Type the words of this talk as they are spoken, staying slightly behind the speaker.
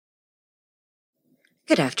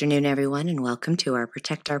Good afternoon, everyone, and welcome to our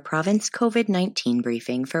Protect Our Province COVID-19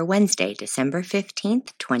 briefing for Wednesday, December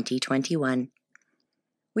 15th, 2021.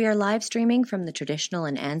 We are live streaming from the traditional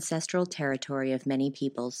and ancestral territory of many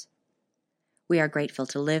peoples. We are grateful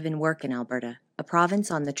to live and work in Alberta, a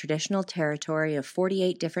province on the traditional territory of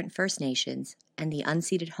 48 different First Nations and the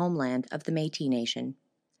unceded homeland of the Métis Nation.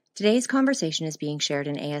 Today's conversation is being shared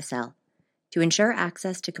in ASL. To ensure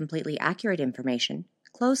access to completely accurate information,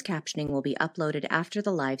 closed captioning will be uploaded after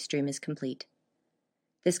the live stream is complete.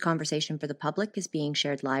 This conversation for the public is being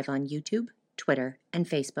shared live on YouTube, Twitter, and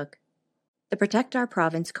Facebook. The Protect Our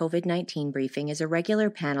Province COVID-19 briefing is a regular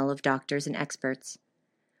panel of doctors and experts.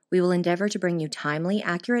 We will endeavour to bring you timely,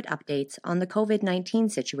 accurate updates on the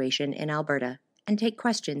COVID-19 situation in Alberta and take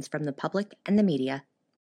questions from the public and the media.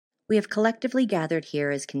 We have collectively gathered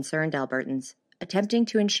here as concerned Albertans, attempting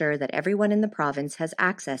to ensure that everyone in the province has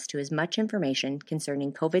access to as much information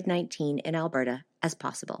concerning COVID-19 in Alberta as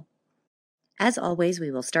possible. As always, we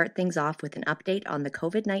will start things off with an update on the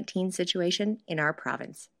COVID-19 situation in our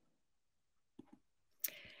province.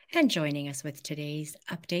 And joining us with today's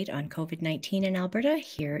update on COVID-19 in Alberta,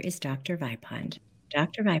 here is Dr. Vipond.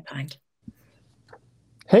 Dr. Vipond.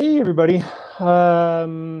 Hey, everybody.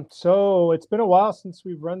 So it's been a while since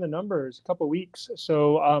we've run the numbers, a couple of weeks.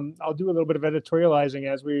 So I'll do a little bit of editorializing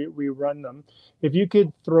as we run them. If you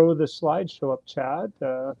could throw the slideshow up, Chad,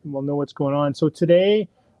 we'll know what's going on. So today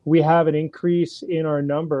we have an increase in our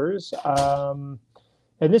numbers. And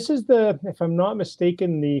this is if I'm not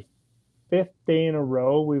mistaken, the 5th day in a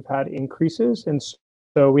row we've had increases. And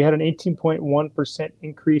so we had an 18.1%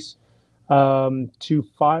 increase to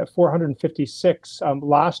 456.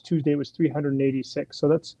 Last Tuesday it was 386. So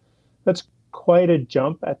that's quite a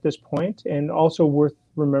jump at this point. And also worth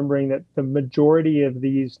remembering that the majority of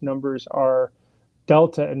these numbers are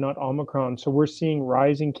Delta and not Omicron. So we're seeing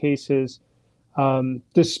rising cases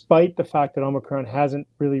despite the fact that Omicron hasn't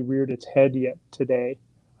really reared its head yet today,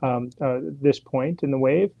 this point in the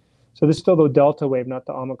wave. So this is still the Delta wave, not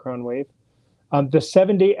the Omicron wave. The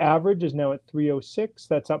 7-day average is now at 306.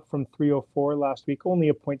 That's up from 304 last week, only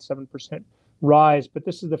a 0.7% rise. But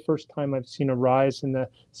this is the first time I've seen a rise in the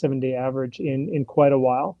 7-day average in quite a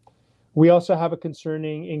while. We also have a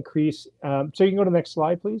concerning increase. So you can go to the next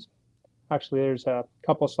slide, please. Actually, there's a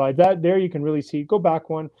couple of slides. There you can really see, go back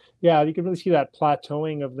one. Yeah, you can really see that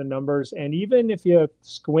plateauing of the numbers. And even if you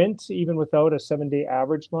squint, even without a 7-day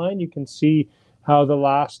average line, you can see how the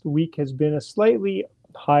last week has been a slightly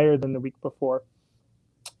higher than the week before.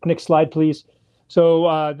 Next slide, please.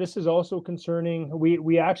 So this is also concerning.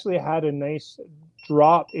 We actually had a nice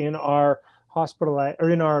drop in our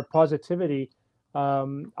in our positivity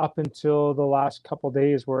up until the last couple of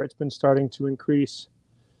days, where it's been starting to increase.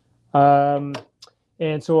 And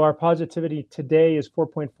so our positivity today is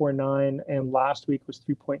 4.49, and last week was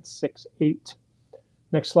 3.68.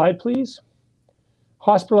 Next slide, please.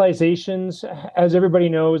 Hospitalizations, as everybody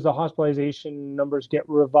knows, the hospitalization numbers get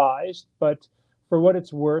revised, but for what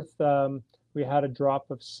it's worth, we had a drop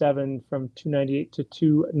of 7 from 298 to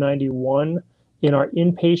 291 in our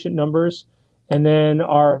inpatient numbers. And then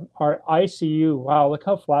our ICU, wow, look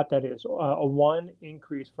how flat that is, a 1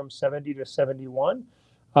 increase from 70 to 71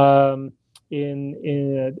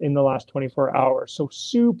 in the last 24 hours. So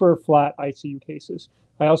super flat ICU cases.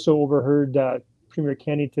 I also overheard Premier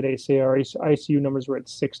Kenney today say our ICU numbers were at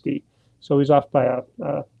 60, so he's off by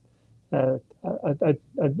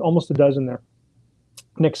almost a dozen there.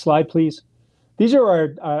 Next slide, please. These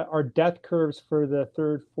are our death curves for the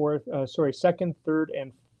second, third,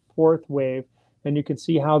 and fourth wave, and you can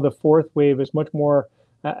see how the fourth wave is much more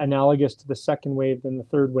analogous to the second wave than the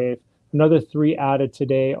third wave. Another 3 added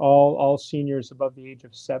today, all seniors above the age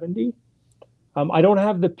of 70. I don't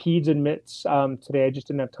have the peds admits today. I just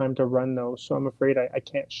didn't have time to run those, so I'm afraid I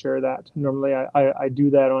can't share that. Normally I do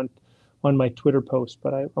that on my Twitter post,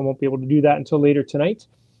 but I won't be able to do that until later tonight.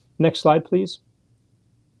 Next slide, please.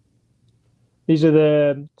 These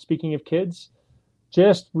are speaking of kids,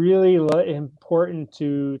 just really important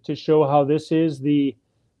to show how this is the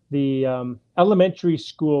elementary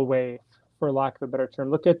school wave, for lack of a better term.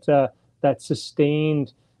 Look at that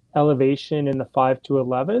sustained elevation in the 5 to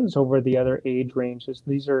 11s over the other age ranges.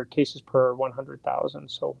 These are cases per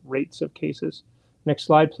 100,000, so rates of cases. Next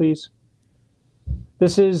slide, please.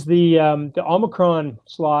 This is the Omicron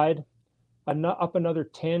slide, up another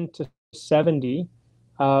 10 to 70.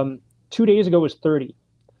 2 days ago was 30.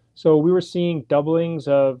 So we were seeing doublings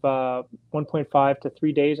of 1.5 to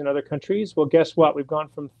 3 days in other countries. Well, guess what? We've gone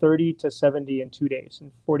from 30 to 70 in 2 days,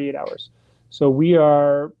 in 48 hours. So we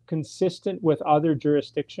are consistent with other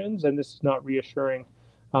jurisdictions, and this is not reassuring.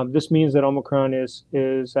 This means that Omicron is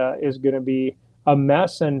going to be a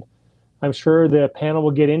mess, and I'm sure the panel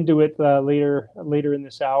will get into it later in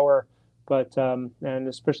this hour. But and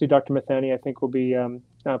especially Dr. Matheny, I think will be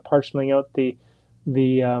parceling out the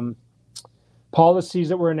policies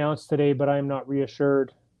that were announced today. But I am not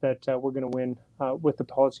reassured that we're going to win with the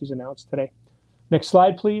policies announced today. Next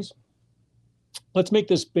slide, please. Let's make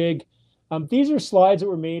this big. These are slides that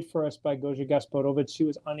were made for us by Gosia Gaspodovich. She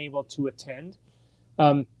was unable to attend.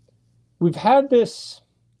 We've had this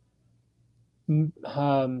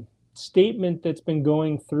statement that's been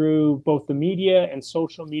going through both the media and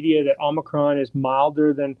social media that Omicron is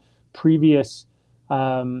milder than previous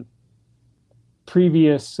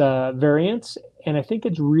variants. And I think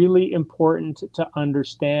it's really important to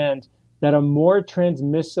understand that a more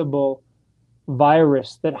transmissible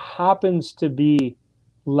virus that happens to be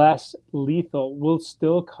less lethal will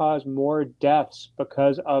still cause more deaths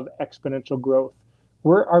because of exponential growth.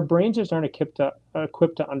 Our brains just aren't equipped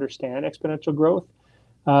to understand exponential growth.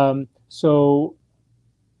 So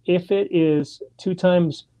if it is 2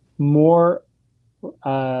 times more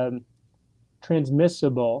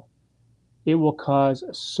transmissible, it will cause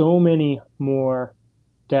so many more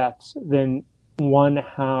deaths than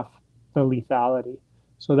 1/2 the lethality.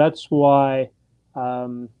 So that's why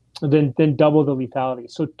then double the lethality.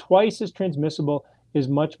 So twice as transmissible is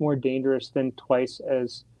much more dangerous than twice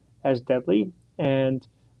as deadly. And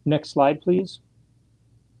next slide, please.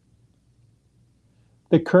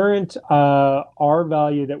 The current R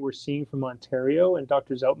value that we're seeing from Ontario, and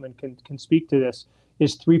Dr. Zoutman can speak to this,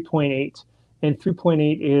 is 3.8. And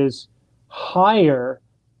 3.8 is higher,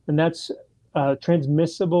 and that's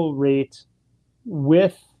transmissible rate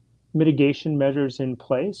with mitigation measures in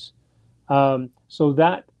place. So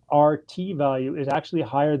that RT value is actually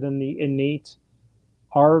higher than the innate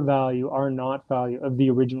R value, R naught value of the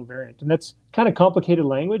original variant. And that's kind of complicated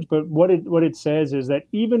language, but what it says is that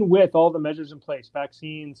even with all the measures in place,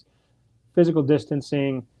 vaccines, physical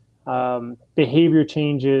distancing, behavior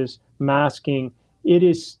changes, masking, it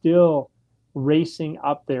is still racing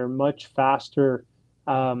up there much faster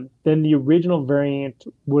than the original variant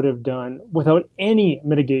would have done without any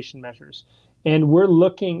mitigation measures. And we're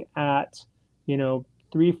looking at,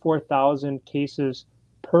 3,000-4,000 cases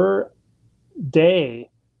per day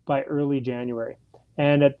by early January.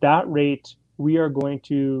 And at that rate, we are going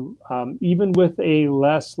to, even with a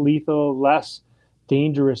less lethal, less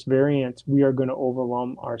dangerous variant, we are going to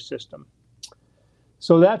overwhelm our system.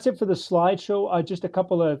 So that's it for the slideshow. Just a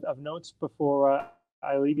couple of notes before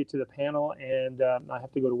I leave you to the panel, and I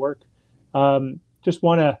have to go to work. Just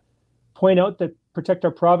want to point out that Protect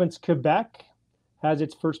Our Province Quebec has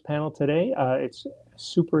its first panel today. It's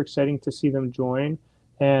super exciting to see them join.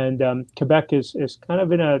 And Quebec is kind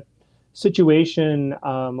of in a situation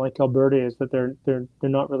like Alberta is, that they're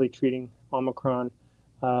not really treating Omicron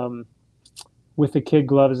with the kid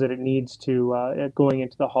gloves that it needs to going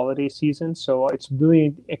into the holiday season. So it's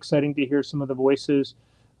really exciting to hear some of the voices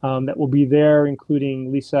that will be there,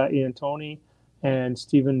 including Lisa Iantoni and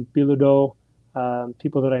Stephen Bilodeau,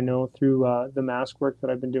 people that I know through the mask work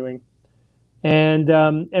that I've been doing. And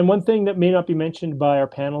one thing that may not be mentioned by our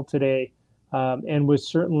panel today, and was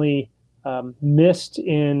certainly missed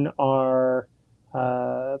in our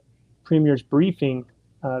Premier's briefing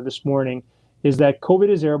this morning, is that COVID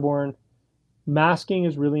is airborne. Masking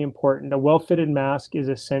is really important. A well-fitted mask is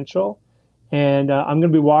essential. And I'm going to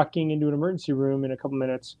be walking into an emergency room in a couple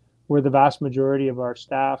minutes where the vast majority of our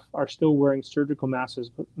staff are still wearing surgical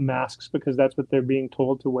masks because that's what they're being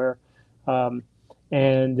told to wear.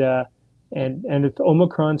 And with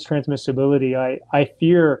Omicron's transmissibility, I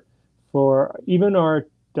fear for even our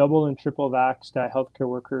double and triple vaxxed healthcare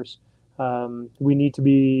workers. We need to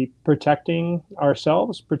be protecting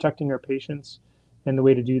ourselves, protecting our patients. And the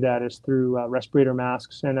way to do that is through respirator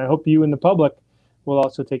masks. And I hope you and the public will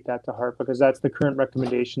also take that to heart, because that's the current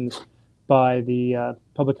recommendations by the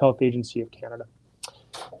Public Health Agency of Canada.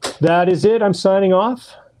 That is it. I'm signing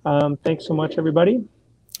off. Thanks so much, everybody.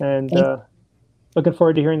 And looking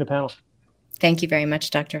forward to hearing the panel. Thank you very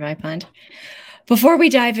much, Dr. Vipond. Before we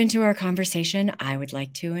dive into our conversation, I would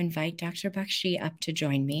like to invite Dr. Bakshi up to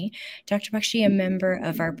join me. Dr. Bakshi, a member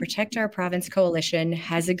of our Protect Our Province Coalition,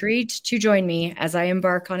 has agreed to join me as I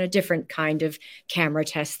embark on a different kind of camera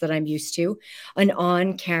test that I'm used to, an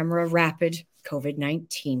on-camera rapid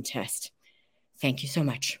COVID-19 test. Thank you so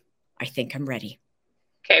much. I think I'm ready.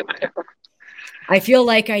 Okay, wonderful. I feel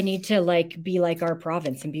like I need to be like our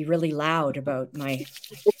province and be really loud about my...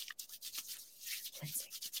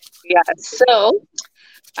 Yeah, so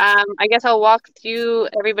I guess I'll walk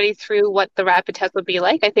everybody through what the rapid test would be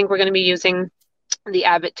like. I think we're going to be using the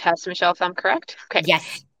Abbott test, Michelle, if I'm correct. Okay.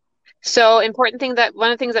 Yes. So important thing that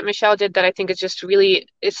one of the things that Michelle did that I think is just really,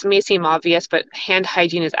 it may seem obvious, but hand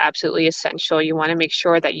hygiene is absolutely essential. You want to make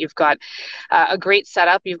sure that you've got a great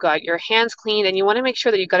setup, you've got your hands clean, and you want to make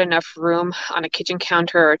sure that you've got enough room on a kitchen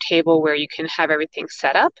counter or table where you can have everything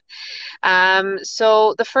set up.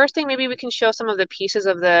 So the first thing, maybe we can show some of the pieces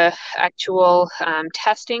of the actual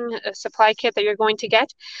testing supply kit that you're going to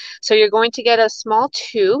get. So you're going to get a small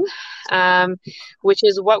tube, which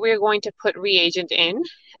is what we're going to put reagent in.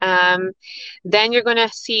 Then you're going to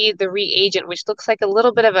see the reagent, which looks like a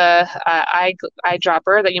little bit of a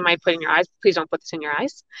eyedropper that you might put in your eyes. Please don't put this in your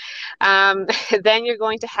eyes. Then you're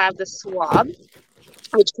going to have the swab,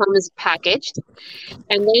 which comes packaged.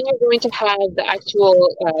 And then you're going to have the actual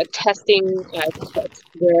testing kit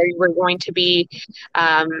where we're going to be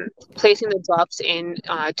placing the drops in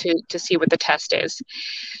to see what the test is.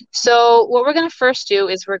 So what we're going to first do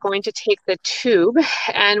is we're going to take the tube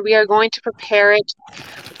and we are going to prepare it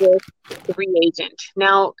with the reagent.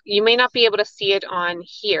 Now, you may not be able to see it on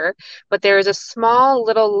here, but there is a small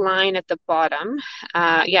little line at the bottom.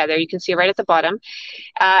 Yeah, there you can see right at the bottom.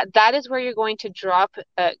 That is where you're going to drop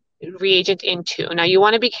reagent into. Now, you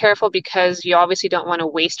want to be careful because you obviously don't want to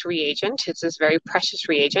waste reagent. It's this very precious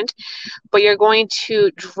reagent, but you're going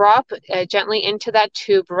to drop gently into that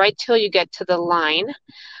tube right till you get to the line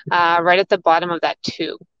right at the bottom of that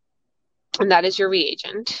tube. And that is your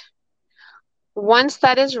reagent. Once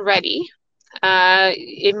that is ready,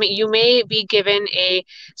 you may be given a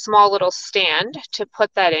small little stand to put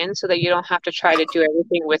that in so that you don't have to try to do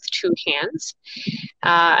everything with two hands.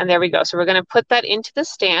 And there we go. So we're going to put that into the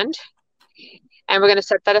stand and we're going to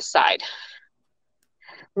set that aside.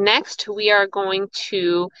 Next, we are going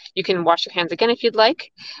to, you can wash your hands again if you'd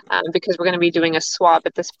like, because we're going to be doing a swab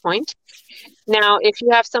at this point. Now, if you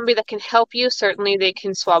have somebody that can help you, certainly they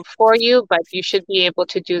can swab for you, but you should be able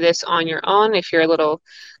to do this on your own. If you're a little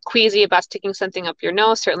queasy about sticking something up your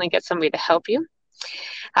nose, certainly get somebody to help you.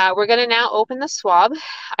 We're going to now open the swab.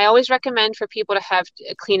 I always recommend for people to have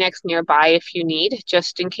a Kleenex nearby if you need,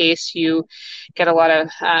 just in case you get a lot of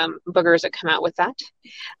boogers that come out with that.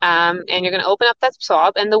 And you're going to open up that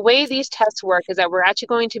swab. And the way these tests work is that we're actually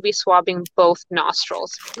going to be swabbing both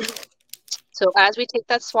nostrils. So as we take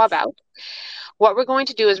that swab out, what we're going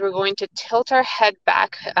to do is we're going to tilt our head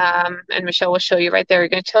back, and Michelle will show you right there. You're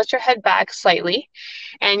going to tilt your head back slightly,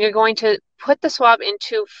 and you're going to put the swab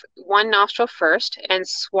into one nostril first and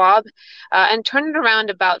swab and turn it around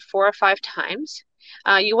about 4 or 5 times.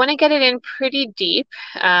 You want to get it in pretty deep.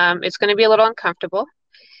 It's going to be a little uncomfortable.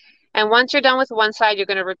 And once you're done with one side, you're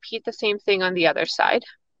going to repeat the same thing on the other side.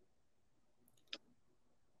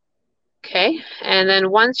 Okay, and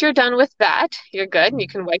then once you're done with that, you're good. You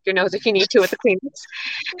can wipe your nose if you need to with the Kleenex.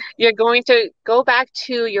 You're going to go back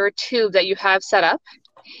to your tube that you have set up,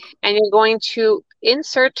 and you're going to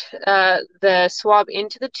insert the swab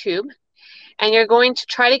into the tube, and you're going to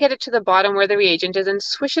try to get it to the bottom where the reagent is and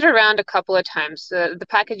swish it around a couple of times. The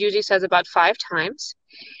package usually says about 5 times.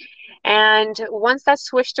 And once that's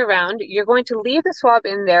swished around, you're going to leave the swab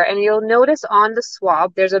in there, and you'll notice on the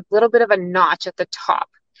swab, there's a little bit of a notch at the top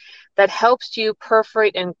that helps you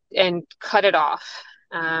perforate and cut it off.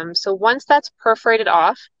 So once that's perforated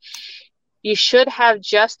off, you should have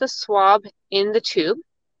just the swab in the tube,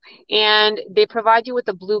 and they provide you with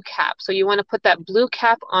a blue cap. So you want to put that blue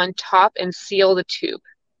cap on top and seal the tube.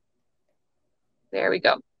 There we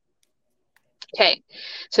go. Okay,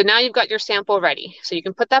 so now you've got your sample ready. So you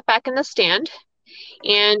can put that back in the stand,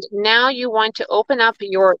 and now you want to open up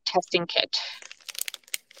your testing kit.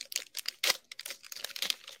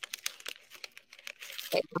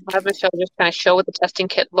 Okay, I'll have Michelle just kind of show what the testing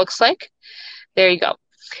kit looks like. There you go.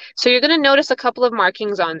 So you're going to notice a couple of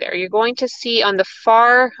markings on there. You're going to see on the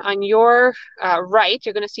far, on your right,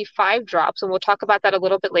 you're going to see 5 drops, and we'll talk about that a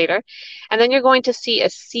little bit later. And then you're going to see a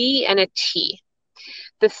C and a T.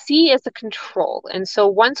 The C is the control. And so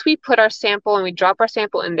once we put our sample and we drop our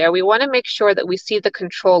sample in there, we want to make sure that we see the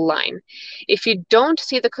control line. If you don't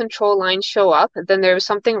see the control line show up, then there's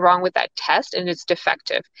something wrong with that test and it's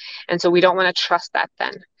defective. And so we don't want to trust that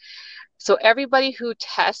then. So everybody who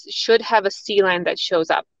tests should have a C line that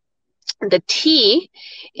shows up. The T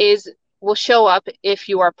will show up if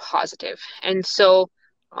you are positive. And so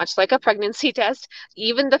much like a pregnancy test,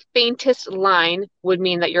 even the faintest line would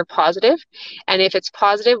mean that you're positive. And if it's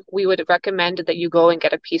positive, we would recommend that you go and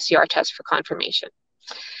get a PCR test for confirmation.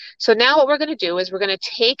 So now what we're going to do is we're going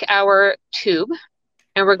to take our tube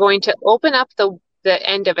and we're going to open up the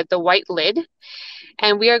end of it, the white lid,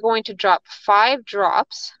 and we are going to drop 5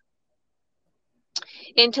 drops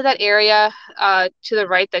into that area to the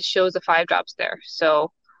right that shows the 5 drops there.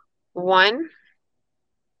 So 1,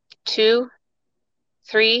 2,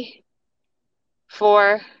 3,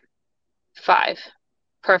 4, 5.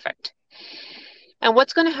 Perfect. And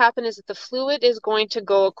what's going to happen is that the fluid is going to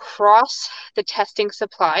go across the testing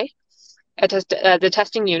supply, the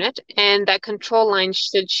testing unit, and that control line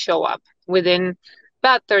should show up within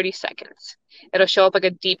about 30 seconds. It'll show up like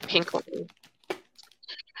a deep pink line.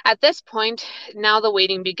 At this point, now the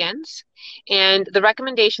waiting begins, and the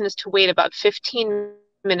recommendation is to wait about 15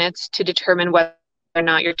 minutes to determine whether or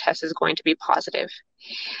not your test is going to be positive.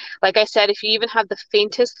 Like I said, if you even have the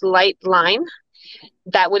faintest light line,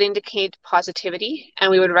 that would indicate positivity, and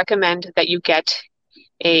we would recommend that you get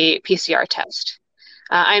a PCR test.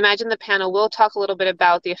 I imagine the panel will talk a little bit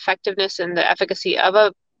about the effectiveness and the efficacy of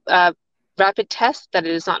a rapid test, that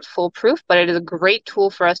it is not foolproof, but it is a great tool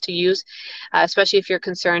for us to use, especially if you're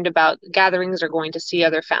concerned about gatherings or going to see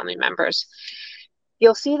other family members.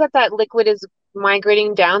 You'll see that that liquid is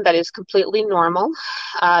migrating down. That is completely normal.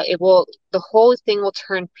 The whole thing will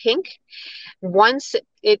turn pink. Once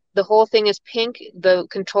the whole thing is pink, the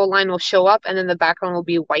control line will show up, and then the background will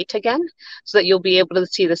be white again, so that you'll be able to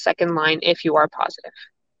see the second line if you are positive.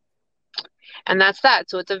 And that's that.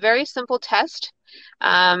 So it's a very simple test,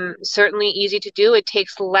 certainly easy to do. It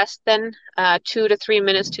takes less than 2 to 3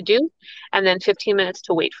 minutes to do, and then 15 minutes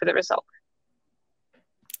to wait for the result.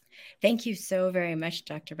 Thank you so very much,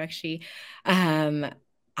 Dr. Bakshi.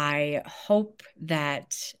 I hope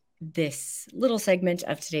that this little segment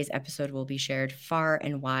of today's episode will be shared far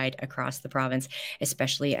and wide across the province,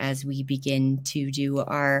 especially as we begin to do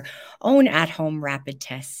our own at-home rapid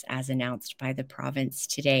tests as announced by the province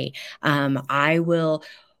today. I will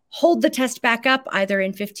hold the test back up either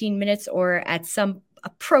in 15 minutes or at some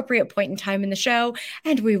appropriate point in time in the show,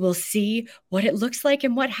 and we will see what it looks like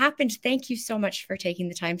and what happened. Thank you so much for taking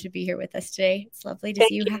the time to be here with us today. It's lovely to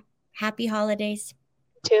see you. Happy holidays.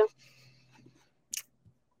 Too.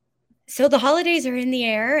 So the holidays are in the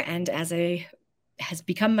air, and has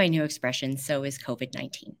become my new expression, so is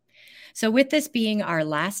COVID-19. So with this being our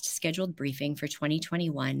last scheduled briefing for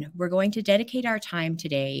 2021, we're going to dedicate our time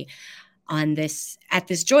today at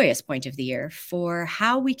this joyous point of the year for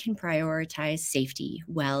how we can prioritize safety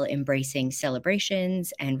while embracing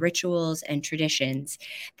celebrations and rituals and traditions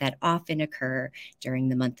that often occur during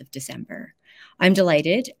the month of December. I'm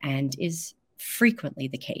delighted, and is frequently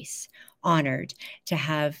the case, honored to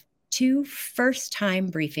have 2 first-time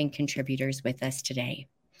briefing contributors with us today,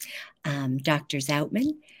 Dr.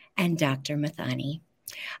 Zoutman and Dr. Mathani.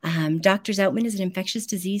 Dr. Zoutman is an infectious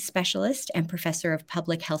disease specialist and professor of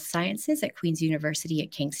public health sciences at Queen's University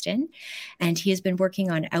at Kingston, and he has been working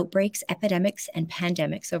on outbreaks, epidemics, and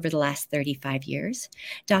pandemics over the last 35 years.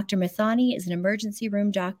 Dr. Mathani is an emergency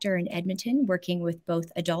room doctor in Edmonton, working with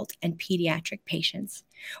both adult and pediatric patients.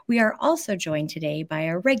 We are also joined today by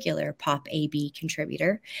a regular POP AB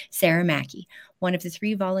contributor, Sarah Mackey, one of the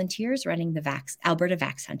 3 volunteers running the Alberta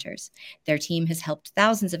Vax Hunters. Their team has helped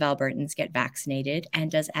thousands of Albertans get vaccinated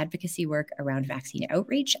and does advocacy work around vaccine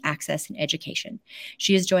outreach, access, and education.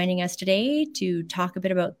 She is joining us today to talk a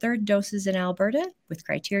bit about third doses in Alberta, with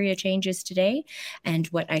criteria changes today, and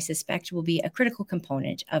what I suspect will be a critical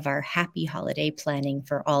component of our happy holiday planning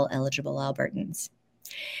for all eligible Albertans.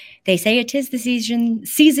 They say it is the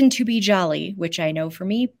season to be jolly, which I know for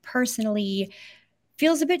me personally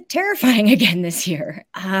feels a bit terrifying again this year.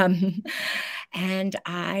 But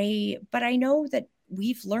I know that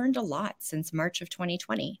we've learned a lot since March of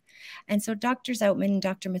 2020. And so Dr. Zoutman and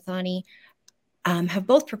Dr. Mathani have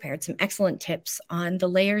both prepared some excellent tips on the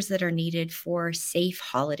layers that are needed for safe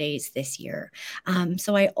holidays this year.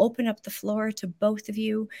 So I open up the floor to both of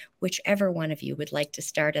you, whichever one of you would like to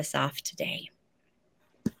start us off today.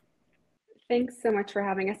 Thanks so much for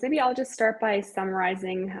having us. Maybe I'll just start by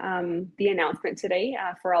summarizing the announcement today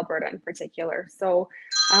for Alberta in particular. So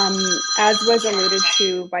as was alluded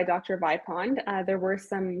to by Dr. Vipond, there were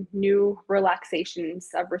some new relaxations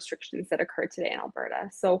of restrictions that occurred today in Alberta.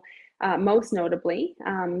 So most notably,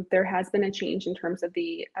 there has been a change in terms of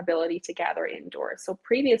the ability to gather indoors. So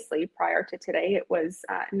previously, prior to today, it was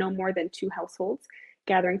no more than 2 households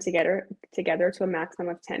gathering together to a maximum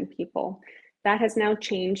of 10 people. That has now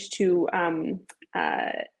changed to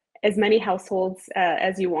as many households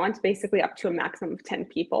as you want, basically up to a maximum of 10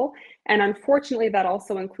 people. And unfortunately, that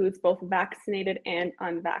also includes both vaccinated and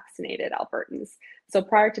unvaccinated Albertans. So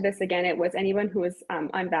prior to this, again, it was anyone who was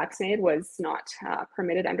unvaccinated was not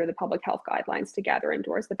permitted under the public health guidelines to gather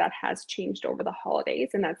indoors, but that has changed over the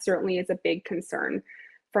holidays. And that certainly is a big concern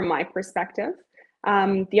from my perspective.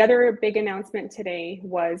 The other big announcement today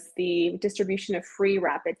was the distribution of free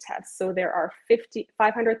rapid tests. So there are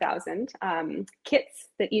 500,000 kits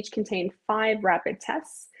that each contain 5 rapid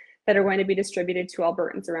tests that are going to be distributed to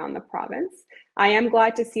Albertans around the province. I am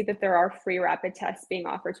glad to see that there are free rapid tests being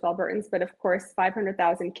offered to Albertans, but of course,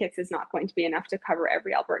 500,000 kits is not going to be enough to cover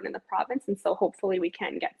every Albertan in the province. And so hopefully we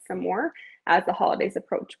can get some more as the holidays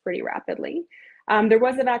approach pretty rapidly. There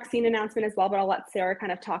was a vaccine announcement as well, but I'll let Sarah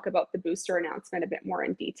kind of talk about the booster announcement a bit more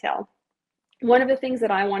in detail. One of the things that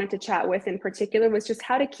I wanted to chat with in particular was just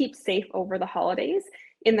how to keep safe over the holidays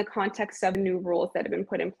in the context of new rules that have been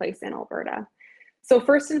put in place in Alberta. So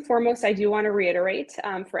first and foremost, I do want to reiterate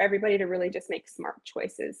for everybody to really just make smart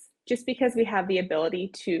choices. Just because we have the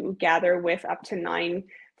ability to gather with up to 9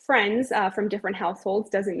 friends from different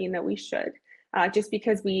households doesn't mean that we should. Just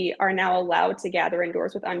because we are now allowed to gather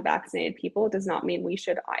indoors with unvaccinated people does not mean we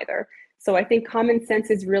should either. So I think common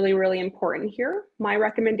sense is really, really important here. My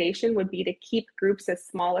recommendation would be to keep groups as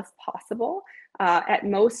small as possible, at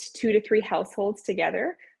most 2 to 3 households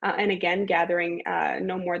together, and again, gathering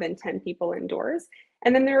no more than 10 people indoors.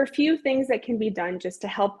 And then there are a few things that can be done just to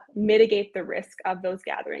help mitigate the risk of those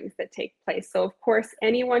gatherings that take place. So of course,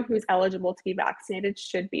 anyone who's eligible to be vaccinated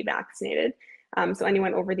should be vaccinated. So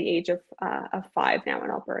anyone over the age of 5 now in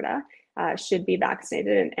Alberta should be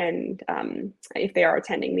vaccinated, and if they are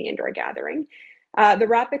attending the indoor gathering. The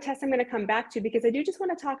rapid test I'm going to come back to, because I do just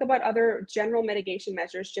want to talk about other general mitigation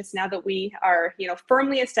measures just now that we are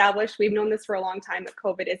firmly established. We've known this for a long time that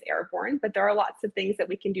COVID is airborne, but there are lots of things that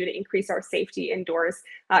we can do to increase our safety indoors,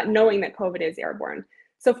 knowing that COVID is airborne.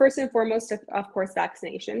 So first and foremost, of course,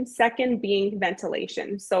 vaccination. Second being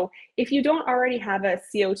ventilation. So if you don't already have a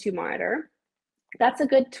CO2 monitor, that's a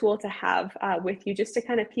good tool to have with you, just to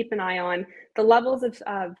kind of keep an eye on the levels of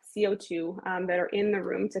CO2 that are in the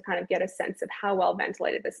room, to kind of get a sense of how well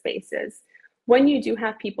ventilated the space is. When you do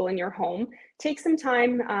have people in your home, take some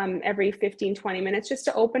time every 15-20 minutes just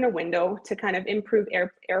to open a window to kind of improve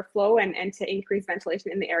airflow and to increase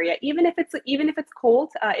ventilation in the area. Even if it's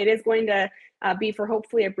cold, it is going to be for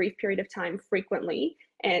hopefully a brief period of time frequently,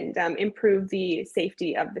 and improve the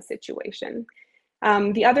safety of the situation.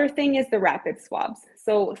 The other thing is the rapid swabs.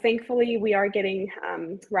 So thankfully, we are getting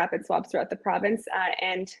rapid swabs throughout the province,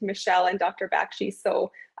 and Michelle and Dr. Bakshi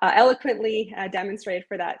so eloquently demonstrated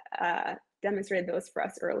those for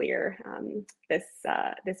us earlier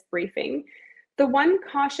this briefing. The one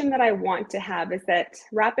caution that I want to have is that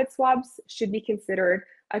rapid swabs should be considered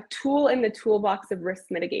a tool in the toolbox of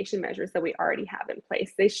risk mitigation measures that we already have in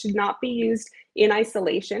place. They should not be used in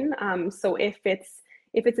isolation. So if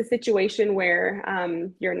it's a situation where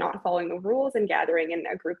you're not following the rules and gathering in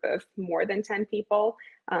a group of more than 10 people,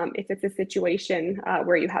 if it's a situation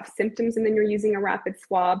where you have symptoms and then you're using a rapid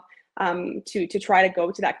swab to try to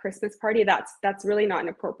go to that Christmas party, that's really not an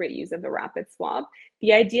appropriate use of the rapid swab.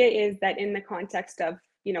 The idea is that in the context of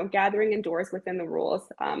gathering indoors within the rules,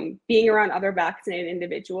 being around other vaccinated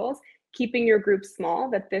individuals, keeping your group small,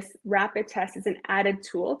 that this rapid test is an added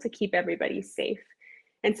tool to keep everybody safe.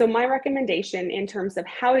 And so my recommendation in terms of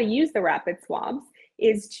how to use the rapid swabs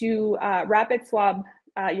is to rapid swab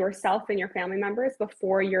yourself and your family members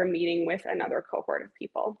before you're meeting with another cohort of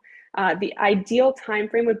people. The ideal time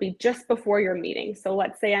frame would be just before your meeting. So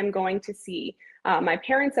let's say I'm going to see my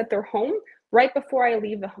parents at their home. Right before I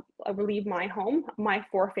leave my home, my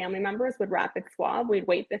 4 family members would rapid swab. We'd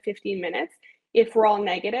wait the 15 minutes. If we're all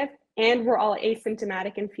negative and we're all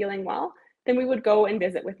asymptomatic and feeling well, then we would go and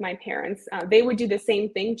visit with my parents. They would do the same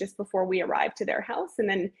thing just before we arrived to their house. And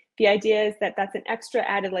then the idea is that that's an extra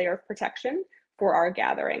added layer of protection for our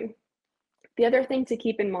gathering. The other thing to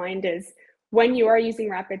keep in mind is when you are using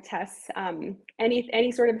rapid tests,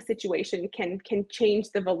 any sort of situation can change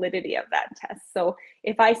the validity of that test. So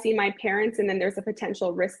if I see my parents and then there's a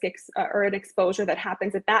potential risk or an exposure that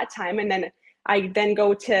happens at that time, and then I then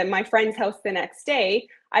go to my friend's house the next day,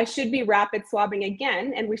 I should be rapid swabbing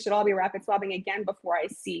again, and we should all be rapid swabbing again before I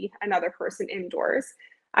see another person indoors.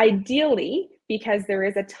 Ideally, because there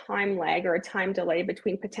is a time lag or a time delay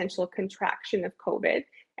between potential contraction of COVID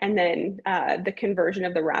and then the conversion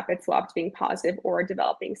of the rapid swab to being positive or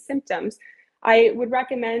developing symptoms, I would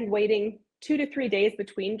recommend waiting 2 to 3 days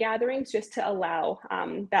between gatherings just to allow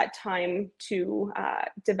that time to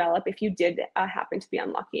develop if you did happen to be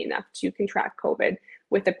unlucky enough to contract COVID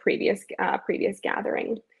with a previous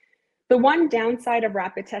gathering. The one downside of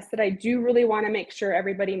rapid tests that I do really want to make sure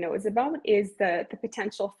everybody knows about is the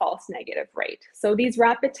potential false negative rate. So these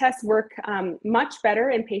rapid tests work much better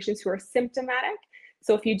in patients who are symptomatic.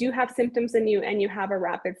 So if you do have symptoms and you have a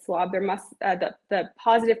rapid swab, there must the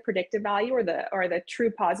positive predictive value or the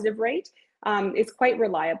true positive rate is quite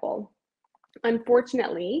reliable.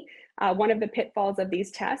 Unfortunately, one of the pitfalls of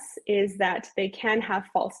these tests is that they can have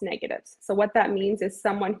false negatives. So what that means is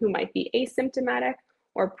someone who might be asymptomatic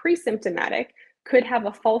or pre-symptomatic could have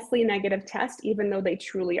a falsely negative test, even though they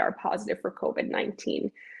truly are positive for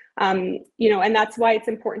COVID-19. And that's why it's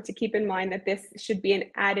important to keep in mind that this should be an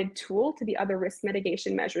added tool to the other risk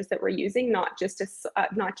mitigation measures that we're using, not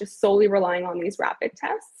just solely relying on these rapid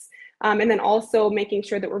tests. And then also making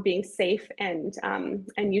sure that we're being safe and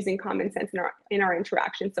using common sense in our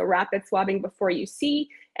interactions. So rapid swabbing before you see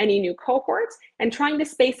any new cohorts, and trying to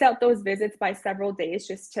space out those visits by several days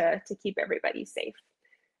just to keep everybody safe.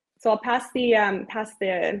 So I'll pass the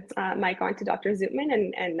mic on to Dr.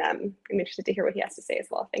 Zootman, and I'm interested to hear what he has to say as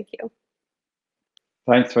well. Thank you.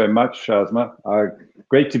 Thanks very much, Shazma.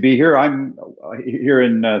 Great to be here. I'm here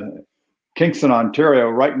in Kingston, Ontario.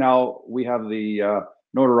 Right now, we have the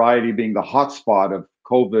notoriety being the hotspot of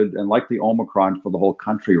COVID and likely Omicron for the whole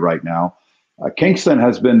country right now. Kingston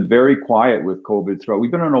has been very quiet with COVID throughout.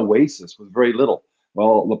 We've been an oasis with very little.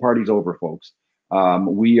 Well, the party's over, folks.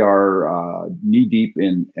 We are knee deep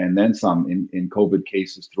in, and then some, in COVID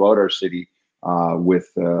cases throughout our city,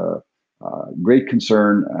 with great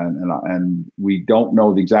concern, and we don't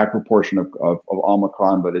know the exact proportion of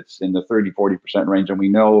Omicron, but it's in the 30-40% range, and we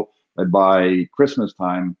know that by Christmas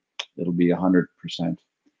time it'll be 100%.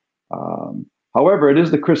 However, it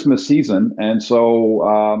is the Christmas season, and so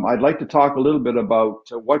I'd like to talk a little bit about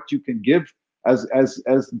what you can give as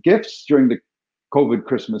gifts during the COVID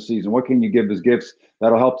Christmas season. What can you give as gifts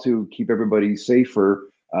that'll help to keep everybody safer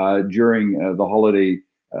during the holiday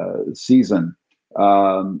season?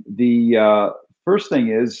 The first thing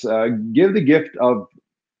is give the gift of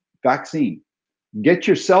vaccine. Get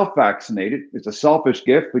yourself vaccinated. It's a selfish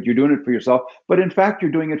gift, but you're doing it for yourself. But in fact,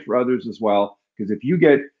 you're doing it for others as well, because if you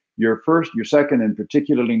get your first, your second, and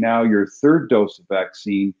particularly now your third dose of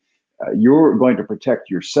vaccine, you're going to protect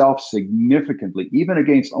yourself significantly, even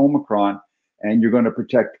against Omicron, and you're going to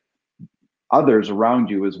protect others around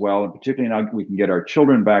you as well. And particularly now we can get our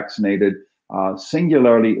children vaccinated.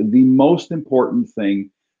 Singularly, the most important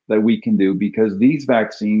thing that we can do, because these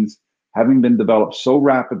vaccines, having been developed so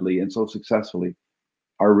rapidly and so successfully,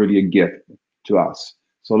 are really a gift to us.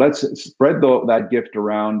 So let's spread that gift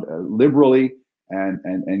around liberally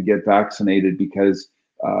and get vaccinated, because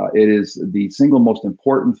it is the single most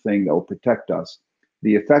important thing that will protect us.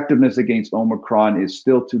 The effectiveness against Omicron is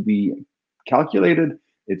still to be calculated.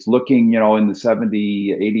 It's looking, in the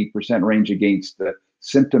 70-80% range against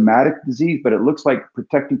symptomatic disease, but it looks like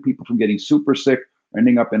protecting people from getting super sick or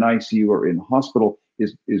ending up in ICU or in hospital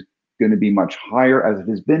is going to be much higher, as it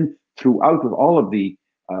has been throughout with all of the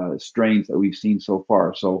strains that we've seen so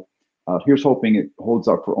far. So here's hoping it holds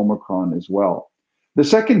up for Omicron as well. The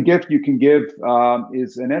second gift you can give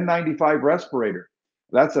is an N95 respirator.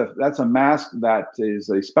 That's a mask that is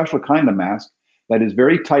a special kind of mask that is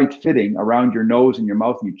very tight fitting around your nose and your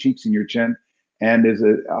mouth and your cheeks and your chin, and is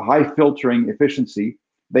a high filtering efficiency.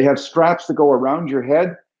 They have straps that go around your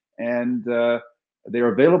head, and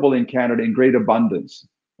they're available in Canada in great abundance.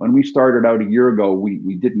 When we started out a year ago,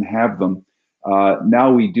 we didn't have them.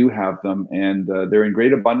 Now we do have them, and they're in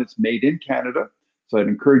great abundance, made in Canada. So I'd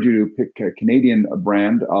encourage you to pick a Canadian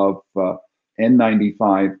brand of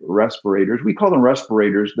N95 respirators. We call them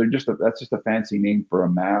respirators. That's just a fancy name for a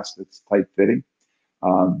mask that's tight fitting.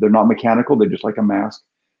 They're not mechanical. They're just like a mask.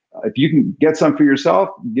 If you can get some for yourself,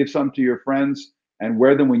 give some to your friends, and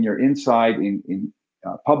wear them when you're inside in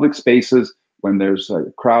public spaces, when there's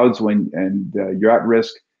crowds, and you're at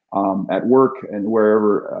risk at work and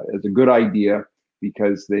wherever. Is a good idea,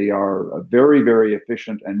 because they are very, very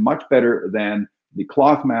efficient and much better than the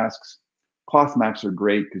cloth masks. Cloth masks are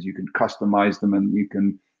great because you can customize them and you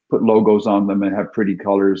can put logos on them and have pretty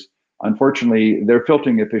colors. Unfortunately, their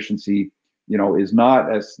filtering efficiency, is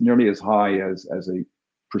not as nearly as high as a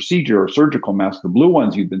procedure or surgical mask, the blue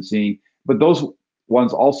ones you've been seeing, but those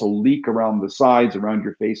ones also leak around the sides, around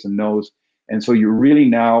your face and nose. And so you really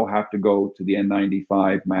now have to go to the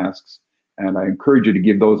N95 masks. And I encourage you to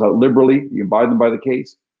give those out liberally. You can buy them by the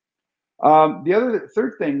case. The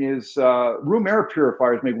third thing is room air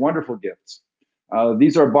purifiers make wonderful gifts.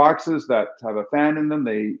 These are boxes that have a fan in them.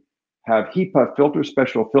 They have HEPA filters,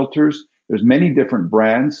 special filters. There's many different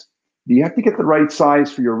brands. You have to get the right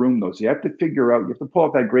size for your room, though. So you have to pull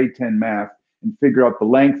out that grade 10 math and figure out the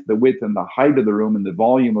length, the width, and the height of the room and the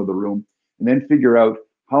volume of the room, and then figure out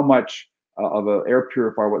how much of an air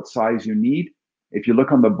purifier, what size you need. If you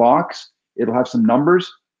look on the box, it'll have some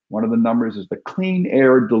numbers. One of the numbers is the clean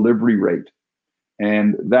air delivery rate.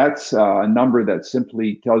 And that's a number that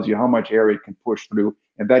simply tells you how much air it can push through.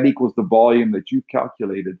 And that equals the volume that you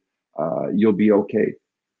calculated. You'll be okay.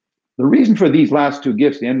 The reason for these last two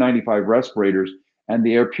gifts, the N95 respirators and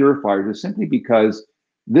the air purifiers, is simply because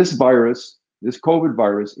this virus, this COVID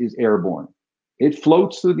virus, is airborne. It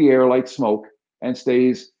floats through the air like smoke, and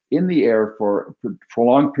stays in the air for a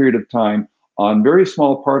prolonged period of time on very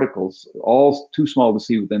small particles, all too small to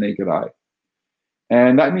see with the naked eye.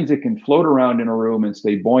 And that means it can float around in a room and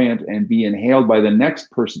stay buoyant and be inhaled by the next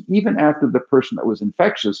person, even after the person that was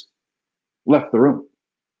infectious left the room.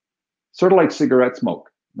 Sort of like cigarette smoke.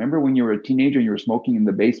 Remember when you were a teenager and you were smoking in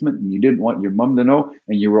the basement and you didn't want your mom to know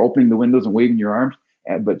and you were opening the windows and waving your arms,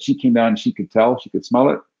 but she came down and she could tell, she could smell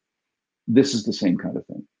it? This is the same kind of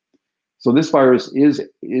thing. So this virus is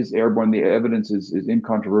airborne. The evidence is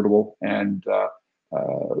incontrovertible, and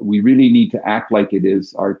we really need to act like it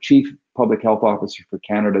is. Our chief public health officer for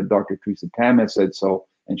Canada, Dr. Theresa Tam, has said so,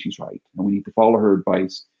 and she's right. And we need to follow her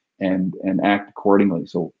advice and act accordingly.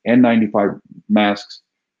 So N95 masks,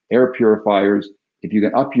 air purifiers. If you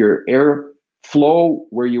can up your air flow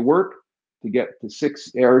where you work to get to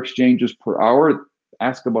 6 air exchanges per hour,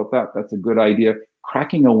 ask about that. That's a good idea.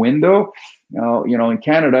 Cracking a window. Now, in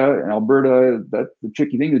Canada and Alberta, that's the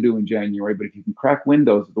tricky thing to do in January. But if you can crack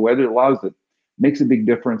windows, if the weather allows it, makes a big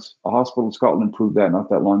difference. A hospital in Scotland proved that not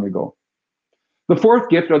that long ago. The fourth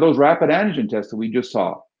gift are those rapid antigen tests that we just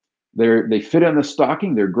saw. They fit in the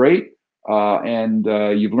stocking. They're great, and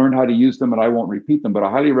you've learned how to use them, and I won't repeat them. But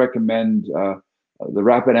I highly recommend the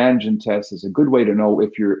rapid antigen test. Is a good way to know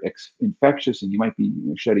if you're infectious and you might be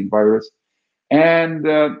shedding virus. And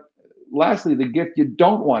lastly, the gift you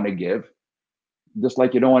don't want to give, just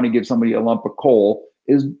like you don't want to give somebody a lump of coal,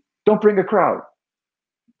 is don't bring a crowd.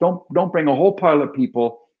 Don't bring a whole pile of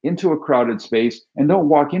people into a crowded space, and don't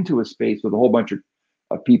walk into a space with a whole bunch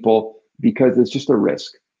of people, because it's just a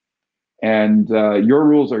risk. And your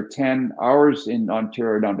rules are 10. Ours in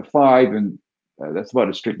Ontario are down to 5, and that's about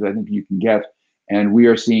as strict as I think you can get. And we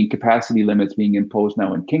are seeing capacity limits being imposed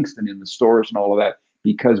now in Kingston, in the stores and all of that,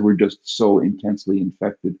 because we're just so intensely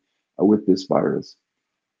infected with this virus.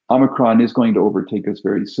 Omicron is going to overtake us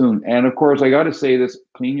very soon. And of course, I got to say this,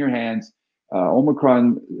 clean your hands.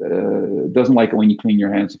 Omicron doesn't like it when you clean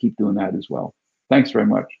your hands, so keep doing that as well. Thanks very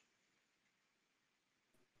much.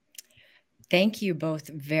 Thank you both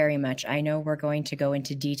very much. I know we're going to go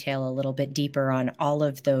into detail a little bit deeper on all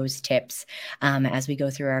of those tips as we go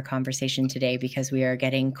through our conversation today, because we are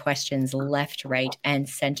getting questions left, right, and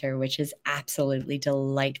center, which is absolutely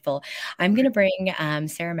delightful. I'm going to bring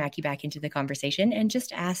Sarah Mackey back into the conversation and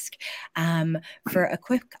just ask for a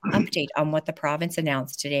quick update on what the province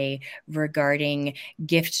announced today regarding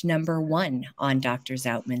gift number 1 on Dr.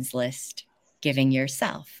 Zoutman's list, giving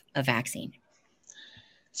yourself a vaccine.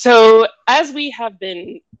 So as we have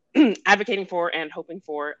been advocating for and hoping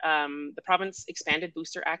for, the province expanded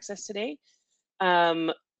booster access today.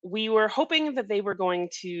 We were hoping that they were going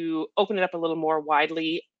to open it up a little more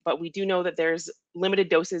widely, but we do know that there's limited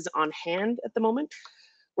doses on hand at the moment.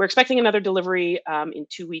 We're expecting another delivery in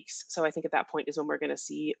 2 weeks. So I think at that point is when we're going to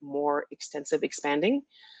see more extensive expanding.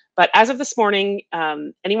 But as of this morning,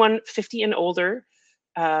 anyone 50 and older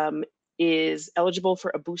is eligible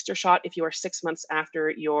for a booster shot if you are 6 months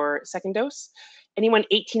after your second dose. Anyone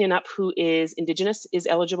 18 and up who is Indigenous is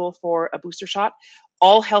eligible for a booster shot.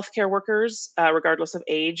 All healthcare workers, regardless of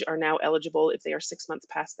age, are now eligible if they are 6 months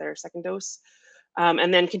past their second dose.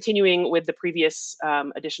 And then continuing with the previous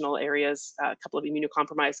additional areas, a couple of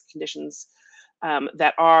immunocompromised conditions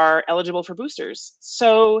that are eligible for boosters.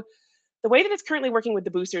 So the way that it's currently working with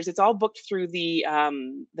the boosters, it's all booked through the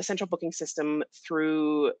central booking system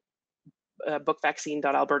through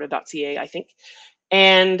bookvaccine.alberta.ca, I think.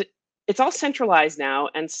 And it's all centralized now.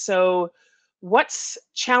 And so what's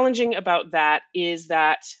challenging about that is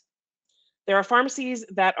that there are pharmacies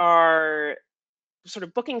that are sort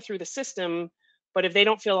of booking through the system, but if they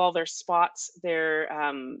don't fill all their spots, they're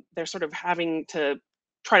sort of having to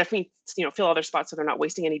try to fill all their spots so they're not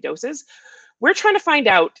wasting any doses. We're trying to find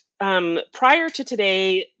out, prior to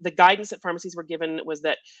today, the guidance that pharmacies were given was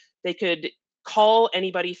that they could call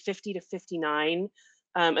anybody 50 to 59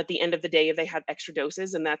 at the end of the day if they had extra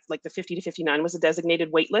doses, and that's like the 50 to 59 was the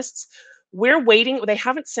designated wait lists. We're waiting. They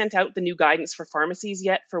haven't sent out the new guidance for pharmacies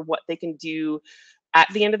yet for what they can do at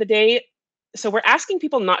the end of the day. So we're asking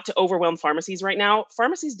people not to overwhelm pharmacies right now.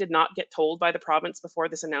 Pharmacies did not get told by the province before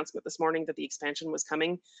this announcement this morning that the expansion was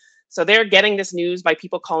coming. So they're getting this news by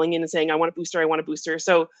people calling in and saying, I want a booster, I want a booster.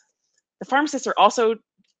 So the pharmacists are also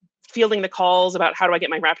fielding the calls about how do I get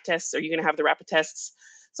my rapid tests? Are you going to have the rapid tests?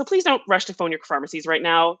 So please don't rush to phone your pharmacies right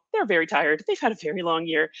now. They're very tired. They've had a very long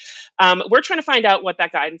year. We're trying to find out what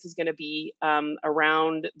that guidance is going to be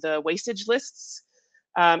around the wastage lists.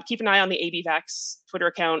 Keep an eye on the ABVax Twitter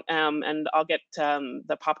account, and I'll get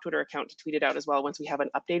the POP Twitter account to tweet it out as well once we have an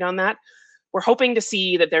update on that. We're hoping to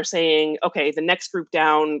see that they're saying, okay, the next group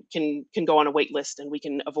down can go on a wait list and we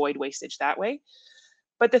can avoid wastage that way.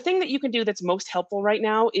 But the thing that you can do that's most helpful right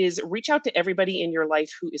now is reach out to everybody in your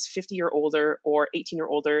life who is 50 or older or 18 or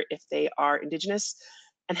older if they are Indigenous,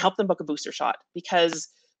 and help them book a booster shot, because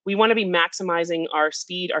we want to be maximizing our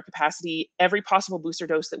speed, our capacity. Every possible booster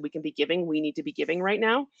dose that we can be giving, we need to be giving right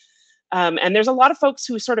now. And there's a lot of folks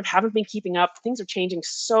who sort of haven't been keeping up. Things are changing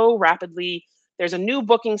so rapidly. There's a new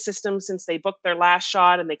booking system since they booked their last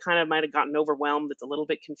shot, and they kind of might have gotten overwhelmed. It's a little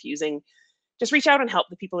bit confusing. Just reach out and help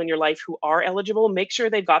the people in your life who are eligible. Make sure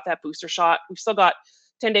they've got that booster shot. We've still got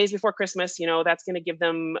 10 days before Christmas. You know, that's going to give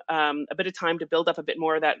them a bit of time to build up a bit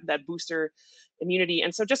more of that booster immunity.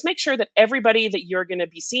 And so just make sure that everybody that you're going to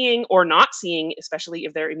be seeing or not seeing, especially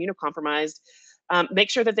if they're immunocompromised,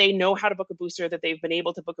 make sure that they know how to book a booster, that they've been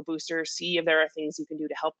able to book a booster, see if there are things you can do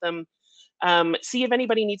to help them. See if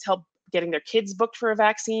anybody needs help getting their kids booked for a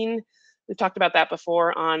vaccine. We've talked about that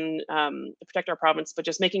before on Protect Our Province, but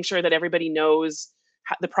just making sure that everybody knows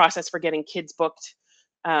the process for getting kids booked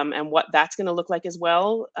and what that's going to look like as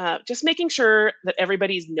well. Just making sure that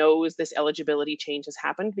everybody knows this eligibility change has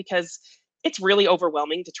happened, because it's really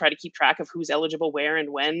overwhelming to try to keep track of who's eligible where and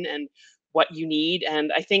when and what you need.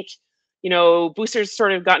 And I think, you know, boosters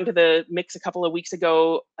sort of got into the mix a couple of weeks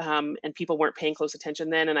ago, and people weren't paying close attention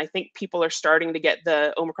then. And I think people are starting to get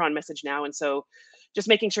the Omicron message now. And so just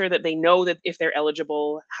making sure that they know that if they're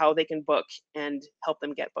eligible, how they can book and help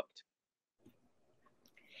them get booked.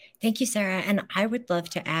 Thank you, Sarah. And I would love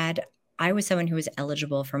to add, I was someone who was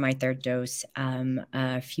eligible for my third dose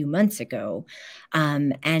a few months ago.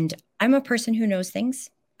 And I'm a person who knows things.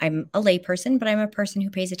 I'm a lay person, but I'm a person who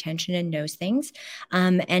pays attention and knows things.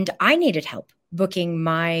 And I needed help booking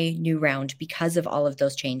my new round because of all of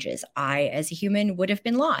those changes. I, as a human, would have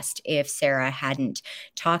been lost if Sarah hadn't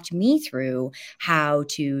talked me through how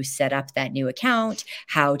to set up that new account,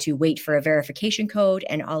 how to wait for a verification code,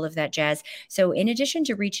 and all of that jazz. So in addition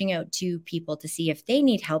to reaching out to people to see if they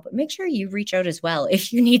need help, make sure you reach out as well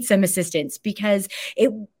if you need some assistance, because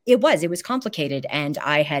it was complicated. And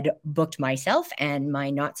I had booked myself and my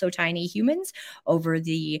not so tiny humans over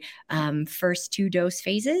the first 2 dose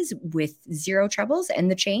phases with zero troubles.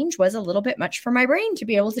 And the change was a little bit much for my brain to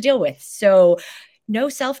be able to deal with. So no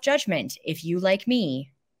self-judgment if you, like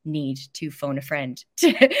me, need to phone a friend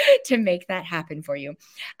to make that happen for you.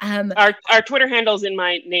 Our Twitter handles in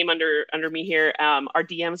my name under me here. Our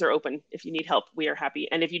DMs are open. If you need help, we are happy.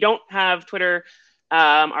 And if you don't have Twitter,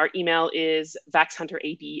 our email is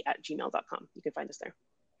vaxhunterab@gmail.com. You can find us there.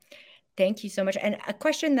 Thank you so much. And a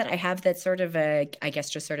question that I have that's sort of I guess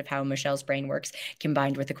just sort of how Michelle's brain works,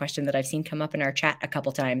 combined with a question that I've seen come up in our chat a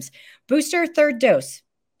couple times. Booster, third dose.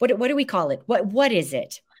 What do we call it? What is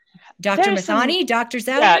it? Dr. Mathani, Dr.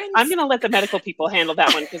 Zoutman? Yeah, I'm going to let the medical people handle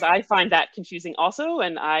that one, because I find that confusing also,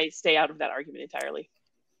 and I stay out of that argument entirely.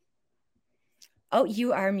 Oh,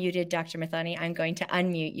 you are muted, Dr. Mathani. I'm going to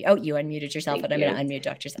unmute you. Oh, you unmuted yourself, but I'm going to unmute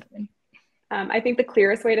Dr. Zoutman. I think the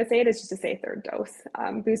clearest way to say it is just to say third dose.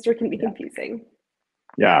 Booster can be confusing.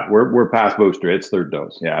 Yeah, we're past booster. It's third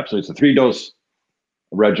dose. Yeah, absolutely. It's a 3-dose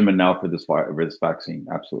regimen now for this vaccine.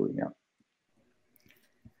 Absolutely, yeah.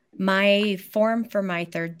 My form for my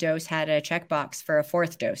third dose had a checkbox for a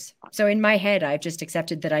 4th dose. So in my head, I've just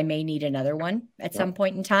accepted that I may need another one at some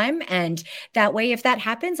point in time. And that way, if that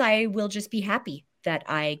happens, I will just be happy that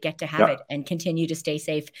I get to have it and continue to stay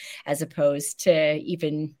safe, as opposed to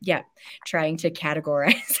even, trying to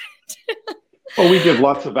categorize it. Well, we give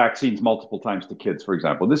lots of vaccines multiple times to kids, for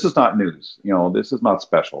example. This is not news. You know, this is not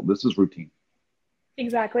special. This is routine.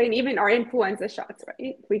 Exactly. And even our influenza shots,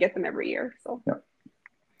 right? We get them every year. So. Yeah.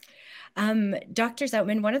 Dr.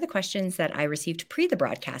 Zoutman, one of the questions that I received pre the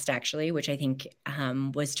broadcast, actually, which I think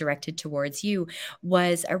was directed towards you,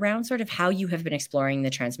 was around sort of how you have been exploring the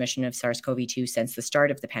transmission of SARS-CoV-2 since the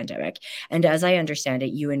start of the pandemic. And as I understand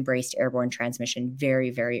it, you embraced airborne transmission very,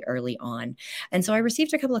 very early on. And so I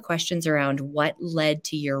received a couple of questions around what led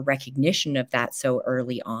to your recognition of that so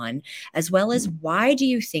early on, as well as why do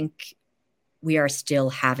you think we are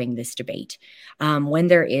still having this debate when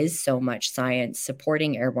there is so much science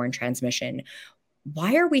supporting airborne transmission?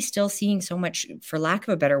 Why are we still seeing so much, for lack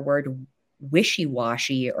of a better word,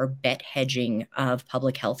 wishy-washy or bet hedging of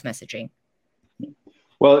public health messaging?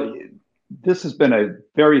 Well, this has been a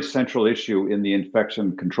very central issue in the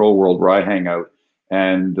infection control world where I hang out,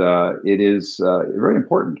 and it is very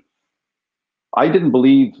important. I didn't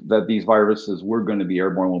believe that these viruses were going to be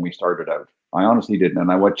airborne when we started out. I honestly didn't.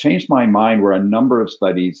 And what changed my mind were a number of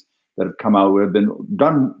studies that have come out, have been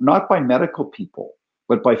done not by medical people,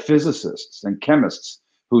 but by physicists and chemists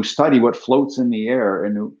who study what floats in the air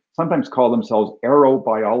and who sometimes call themselves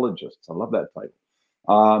aerobiologists. I love that title.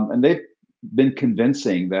 And they've been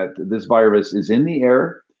convincing that this virus is in the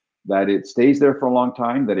air, that it stays there for a long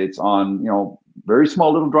time, that it's on, very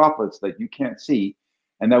small little droplets that you can't see,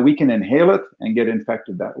 and that we can inhale it and get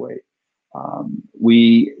infected that way.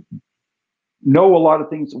 We know a lot of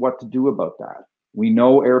things, what to do about that. We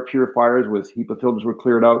know air purifiers with HEPA filters were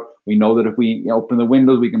cleared out. We know that if we open the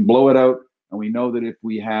windows, we can blow it out. And we know that if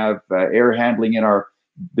we have air handling in our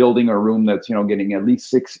building or room that's getting at least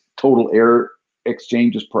 6 total air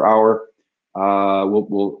exchanges per hour,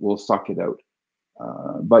 we'll suck it out.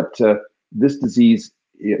 But this disease,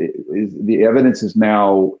 the evidence is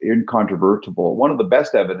now incontrovertible. One of the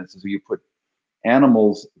best evidence is you put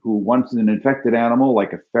animals who, once an infected animal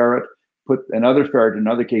like a ferret, put another ferret in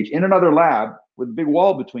another cage in another lab with a big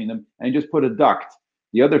wall between them, and just put a duct.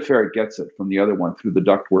 The other ferret gets it from the other one through the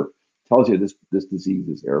ductwork. Tells you this disease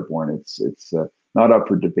is airborne. It's not up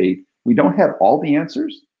for debate. We don't have all the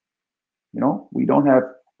answers. We don't have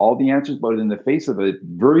all the answers, but in the face of a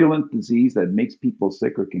virulent disease that makes people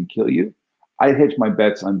sick or can kill you, I hedge my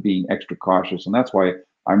bets on being extra cautious, and that's why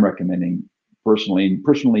I'm recommending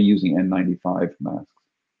personally using N95 masks.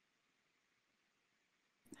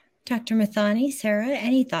 Dr. Mathani, Sarah,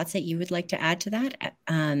 any thoughts that you would like to add to that?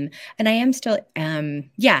 And I am still,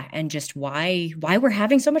 and just why we're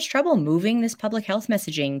having so much trouble moving this public health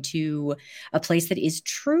messaging to a place that is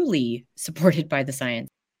truly supported by the science.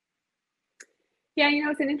 Yeah,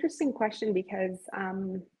 it's an interesting question because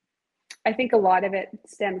I think a lot of it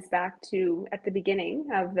stems back to at the beginning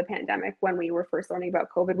of the pandemic when we were first learning about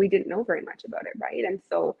COVID. We didn't know very much about it, right? And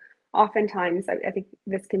so oftentimes, I think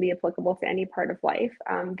this can be applicable to any part of life.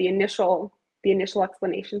 The initial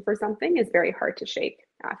explanation for something is very hard to shake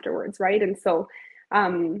afterwards, right? And so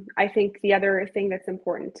I think the other thing that's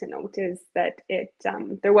important to note is that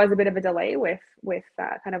there was a bit of a delay with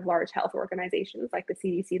kind of large health organizations like the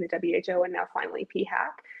CDC, the WHO, and now finally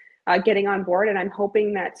PHAC getting on board. And I'm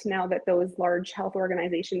hoping that now that those large health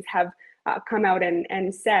organizations have come out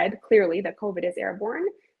and said clearly that COVID is airborne,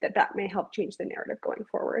 that may help change the narrative going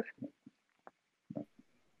forward.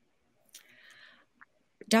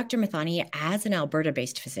 Dr. Mathani, as an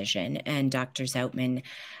Alberta-based physician, and Dr. Zoutman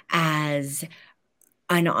as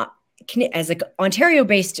an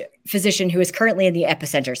Ontario-based physician who is currently in the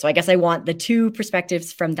epicenter. So I guess I want the two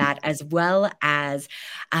perspectives from that, as well as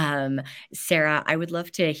Sarah, I would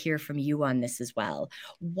love to hear from you on this as well.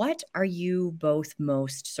 What are you both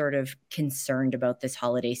most sort of concerned about this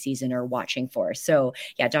holiday season or watching for? So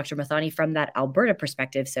yeah, Dr. Mathani from that Alberta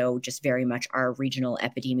perspective, so just very much our regional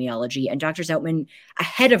epidemiology, and Dr. Zoutman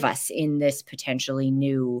ahead of us in this potentially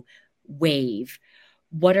new wave.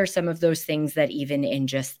 What are some of those things that even in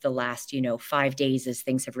just the last, 5 days as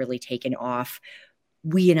things have really taken off,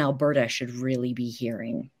 we in Alberta should really be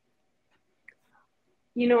hearing?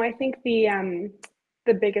 I think the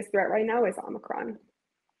biggest threat right now is Omicron.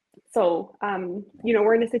 So,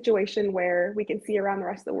 we're in a situation where we can see around the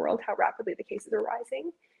rest of the world how rapidly the cases are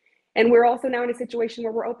rising. And we're also now in a situation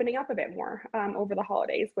where we're opening up a bit more over the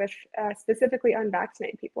holidays with specifically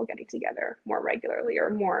unvaccinated people getting together more regularly or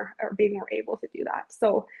being more able to do that.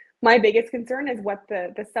 So my biggest concern is what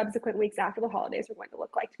the subsequent weeks after the holidays are going to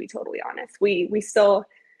look like, to be totally honest. We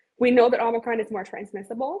know that Omicron is more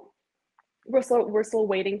transmissible. We're still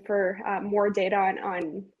waiting for more data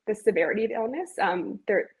on the severity of the illness.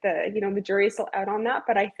 The jury is still out on that,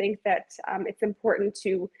 but I think that it's important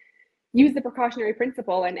to use the precautionary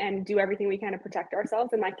principle and do everything we can to protect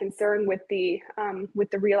ourselves. And my concern with the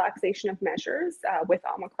relaxation of measures with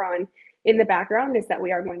Omicron in the background is that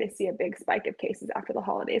we are going to see a big spike of cases after the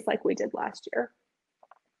holidays like we did last year.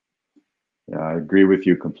 Yeah, I agree with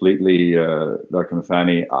you completely, Dr.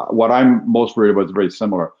 Mathani. What I'm most worried about is very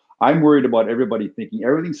similar. I'm worried about everybody thinking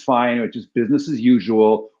everything's fine, it's just business as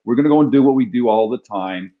usual. We're going to go and do what we do all the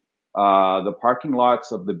time. The parking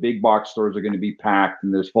lots of the big box stores are going to be packed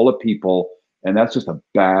and there's full of people, and that's just a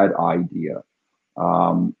bad idea.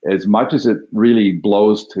 As much as it really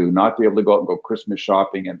blows to not be able to go out and go Christmas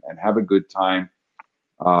shopping and have a good time,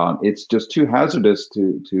 it's just too hazardous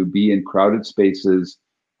to be in crowded spaces,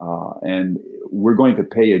 and we're going to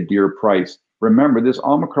pay a dear price. Remember, this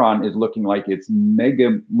Omicron is looking like it's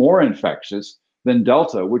mega more infectious than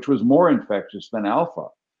Delta, which was more infectious than Alpha.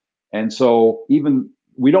 And so even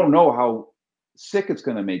we don't know how sick it's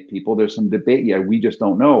going to make people. There's some debate yet. We just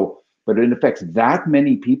don't know. But it affects that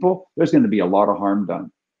many people. There's going to be a lot of harm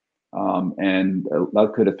done. And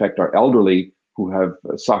that could affect our elderly who have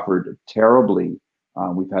suffered terribly.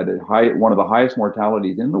 We've had one of the highest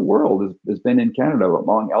mortalities in the world has been in Canada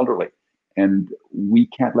among elderly. And we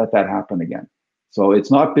can't let that happen again. So it's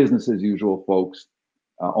not business as usual, folks.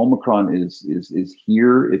 Omicron is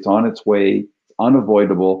here. It's on its way. It's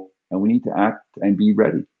unavoidable. And we need to act and be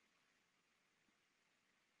ready.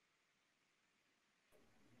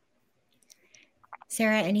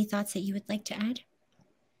 Sarah, any thoughts that you would like to add?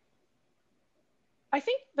 I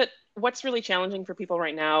think that what's really challenging for people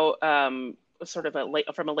right now, sort of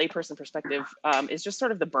from a layperson perspective, is just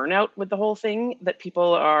sort of the burnout with the whole thing, that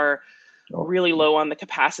people are really low on the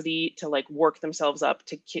capacity to like work themselves up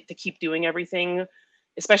to keep doing everything,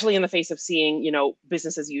 especially in the face of seeing,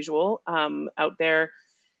 business as usual out there.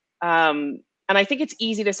 And I think it's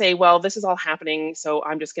easy to say, well, this is all happening, so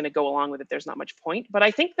I'm just going to go along with it. There's not much point. But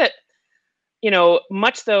I think that,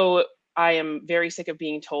 much though I am very sick of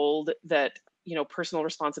being told that, personal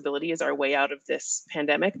responsibility is our way out of this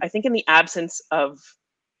pandemic, I think in the absence of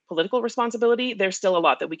political responsibility, there's still a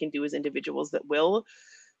lot that we can do as individuals that will,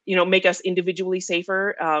 make us individually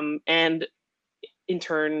safer, and in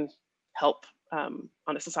turn help on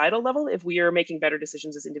a societal level if we are making better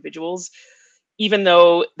decisions as individuals. Even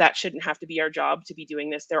though that shouldn't have to be our job to be doing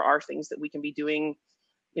this, there are things that we can be doing,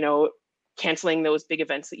 canceling those big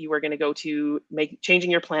events that you were going to go to, changing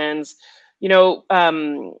your plans.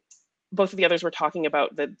 Both of the others were talking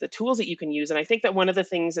about the tools that you can use. And I think that one of the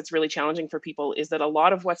things that's really challenging for people is that a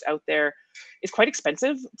lot of what's out there is quite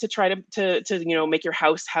expensive to try to make your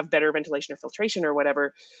house have better ventilation or filtration or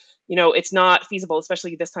whatever. It's not feasible,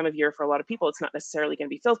 especially this time of year for a lot of people. It's not necessarily going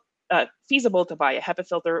to be feasible to buy a HEPA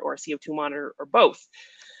filter or a CO2 monitor or both.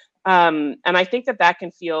 And I think that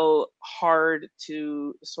can feel hard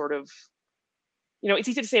to sort of, it's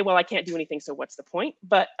easy to say, well, I can't do anything, so what's the point?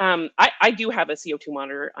 But I do have a CO2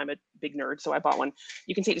 monitor. I'm a big nerd, so I bought one.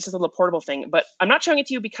 You can see this is a little portable thing, but I'm not showing it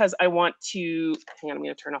to you because I want to, hang on, I'm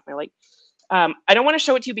going to turn off my light. I don't want to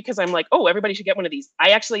show it to you because I'm like, oh, everybody should get one of these.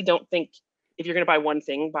 I actually don't think if you're going to buy one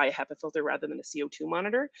thing, buy a HEPA filter rather than a CO2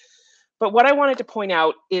 monitor. But what I wanted to point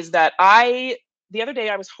out is that the other day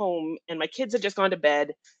I was home and my kids had just gone to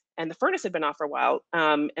bed and the furnace had been off for a while.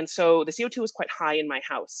 And so the CO2 was quite high in my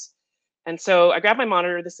house. And so I grabbed my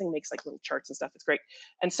monitor. This thing makes like little charts and stuff. It's great.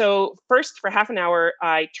 And so first, for half an hour,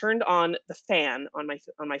 I turned on the fan on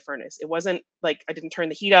my furnace. It wasn't like I didn't turn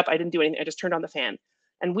the heat up. I didn't do anything. I just turned on the fan.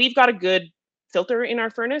 And we've got a good filter in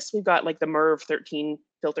our furnace. We've got like the MERV 13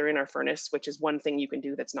 filter in our furnace, which is one thing you can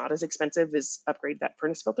do that's not as expensive, is upgrade that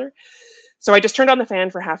furnace filter. So I just turned on the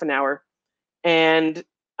fan for half an hour and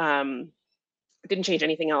didn't change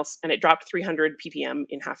anything else. And it dropped 300 ppm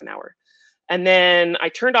in half an hour. And then I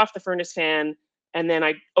turned off the furnace fan and then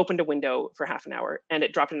I opened a window for half an hour and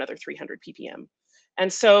it dropped another 300 ppm.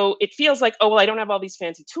 And so it feels like, oh, well, I don't have all these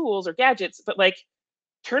fancy tools or gadgets, but like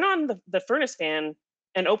turn on the furnace fan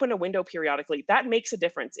and open a window periodically. That makes a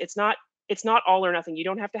difference. It's not all or nothing. You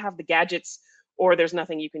don't have to have the gadgets or there's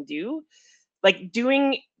nothing you can do. Like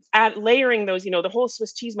layering those, the whole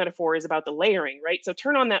Swiss cheese metaphor is about the layering, right? So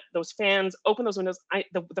turn on those fans, open those windows.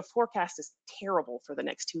 The forecast is terrible for the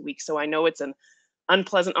next 2 weeks. So I know it's an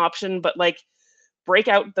unpleasant option, but like break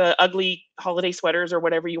out the ugly holiday sweaters or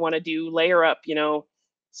whatever you want to do, layer up,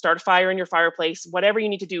 start a fire in your fireplace, whatever you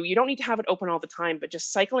need to do. You don't need to have it open all the time, but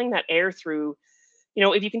just cycling that air through,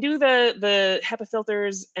 if you can do the HEPA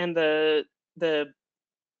filters and the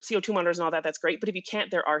CO2 monitors and all that, that's great. But if you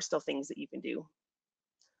can't, there are still things that you can do.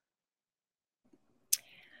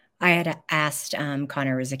 I had asked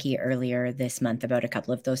Connor Rizicki earlier this month about a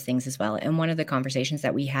couple of those things as well. And one of the conversations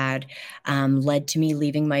that we had led to me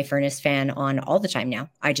leaving my furnace fan on all the time now.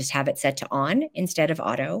 I just have it set to on instead of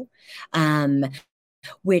auto,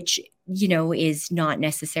 which, is not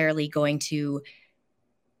necessarily going to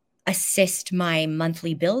assist my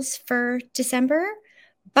monthly bills for December,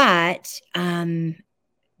 but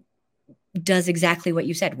does exactly what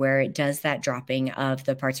you said, where it does that dropping of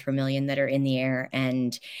the parts per million that are in the air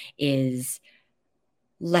and is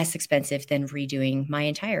less expensive than redoing my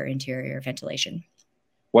entire interior ventilation.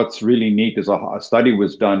 What's really neat is a study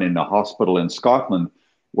was done in a hospital in Scotland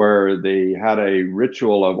where they had a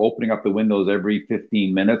ritual of opening up the windows every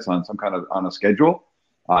 15 minutes on a schedule.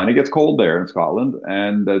 And it gets cold there in Scotland.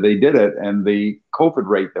 And they did it. And the COVID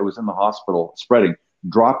rate that was in the hospital spreading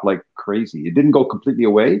dropped like crazy. It didn't go completely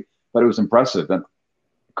away, but it was impressive and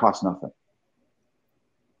it cost nothing.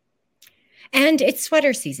 And it's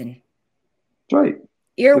sweater season. That's right.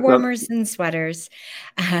 Ear warmers and sweaters.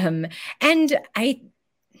 And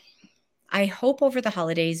I hope over the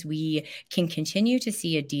holidays we can continue to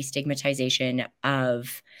see a destigmatization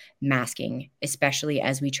of masking, especially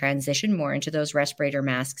as we transition more into those respirator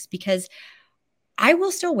masks, because I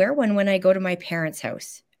will still wear one when I go to my parents'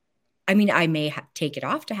 house. I mean, I may take it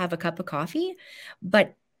off to have a cup of coffee,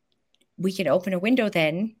 but we can open a window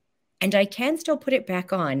then and I can still put it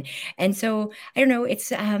back on. And so I don't know,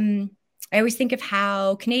 it's I always think of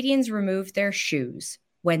how Canadians remove their shoes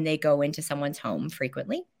when they go into someone's home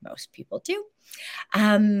frequently. Most people do.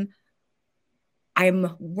 I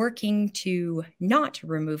I'm working to not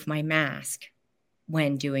remove my mask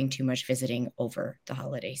when doing too much visiting over the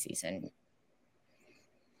holiday season.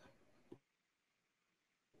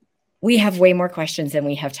 We have way more questions than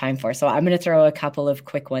we have time for, so I'm going to throw a couple of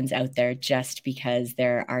quick ones out there just because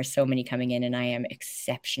there are so many coming in and I am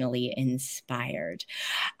exceptionally inspired.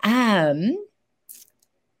 I'm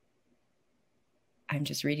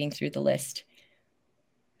just reading through the list.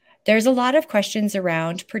 There's a lot of questions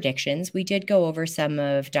around predictions. We did go over some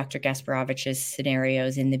of Dr. Gasparovich's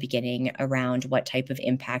scenarios in the beginning around what type of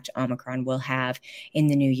impact Omicron will have in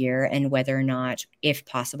the new year and whether or not, if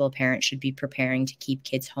possible, parents should be preparing to keep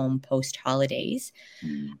kids home post-holidays.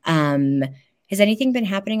 Has anything been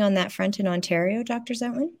happening on that front in Ontario, Dr.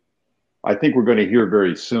 Zoutman? I think we're going to hear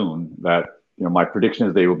very soon that, my prediction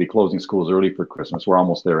is they will be closing schools early for Christmas. We're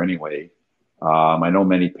almost there anyway. I know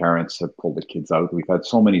many parents have pulled the kids out. We've had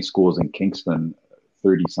so many schools in Kingston,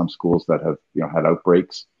 30 some schools that have, had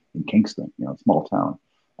outbreaks in Kingston, small town.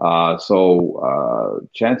 So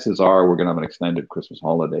chances are we're going to have an extended Christmas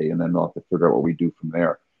holiday, and then we'll have to figure out what we do from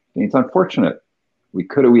there. And it's unfortunate.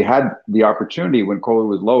 We had the opportunity when COVID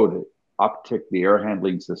was low to uptick the air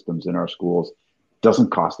handling systems in our schools.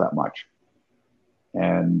 Doesn't cost that much.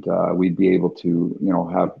 And we'd be able to,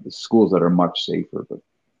 have schools that are much safer, but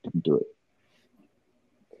didn't do it.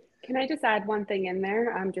 Can I just add one thing in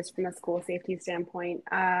there, just from a school safety standpoint?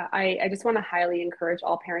 I just want to highly encourage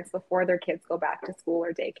all parents before their kids go back to school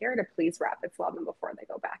or daycare to please rapid swab them before they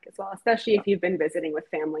go back as well, especially if you've been visiting with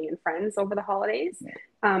family and friends over the holidays.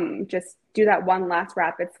 Just do that one last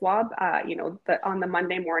rapid swab, on the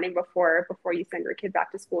Monday morning before you send your kid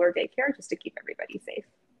back to school or daycare, just to keep everybody safe.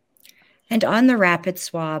 And on the rapid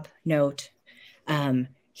swab note,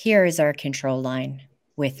 here is our control line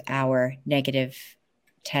with our negative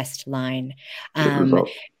test line.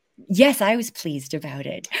 Yes, I was pleased about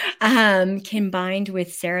it. Combined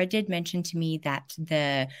with, Sarah did mention to me that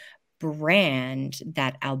the brand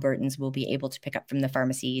that Albertans will be able to pick up from the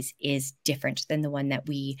pharmacies is different than the one that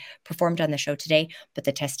we performed on the show today, but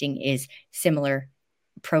the testing is similar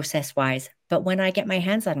process-wise. But when I get my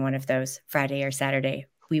hands on one of those Friday or Saturday,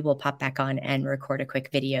 we will pop back on and record a quick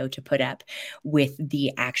video to put up with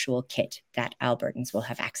the actual kit that Albertans will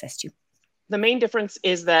have access to. The main difference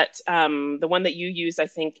is that the one that you use, I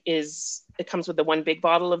think, it comes with the one big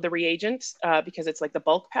bottle of the reagent because it's like the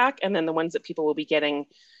bulk pack. And then the ones that people will be getting,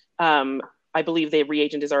 I believe the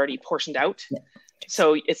reagent is already portioned out. Yeah.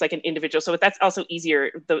 So it's like an individual. So that's also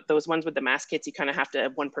easier. Those ones with the mask kits, you kind of have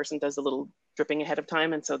to, one person does a little dripping ahead of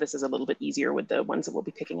time. And so this is a little bit easier with the ones that we'll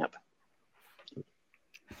be picking up.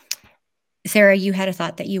 Sarah, you had a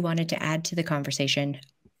thought that you wanted to add to the conversation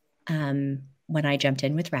when I jumped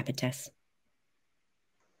in with rapid tests.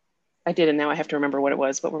 I did, and now I have to remember what it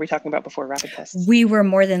was. What were we talking about before rapid tests? We were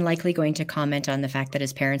more than likely going to comment on the fact that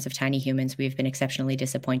as parents of tiny humans, we've been exceptionally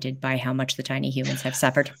disappointed by how much the tiny humans have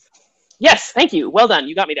suffered. Yes, thank you. Well done.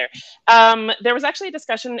 You got me there. There was actually a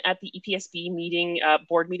discussion at the EPSB meeting,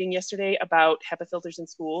 board meeting yesterday about HEPA filters in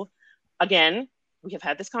school. Again, we have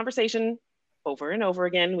had this conversation over and over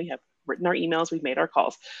again. We have written our emails, we've made our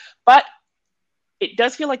calls. But it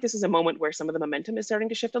does feel like this is a moment where some of the momentum is starting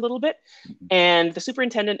to shift a little bit. And the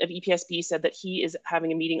superintendent of EPSB said that he is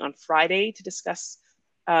having a meeting on Friday to discuss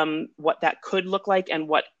what that could look like and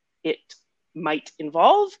what it might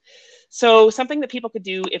involve. So something that people could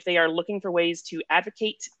do if they are looking for ways to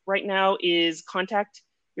advocate right now is contact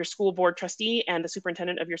your school board trustee and the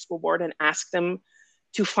superintendent of your school board and ask them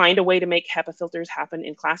to find a way to make HEPA filters happen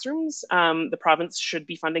in classrooms. The province should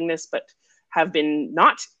be funding this, but have been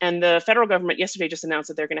not. And the federal government yesterday just announced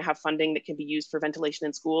that they're going to have funding that can be used for ventilation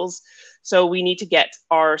in schools. So we need to get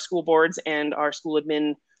our school boards and our school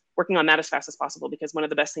admin working on that as fast as possible, because one of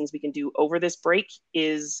the best things we can do over this break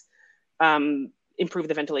is improve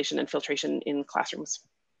the ventilation and filtration in classrooms.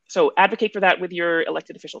 So advocate for that with your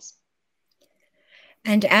elected officials.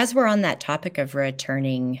 And as we're on that topic of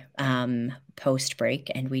returning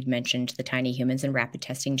post-break, and we'd mentioned the tiny humans and rapid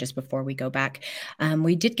testing just before we go back,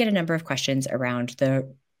 we did get a number of questions around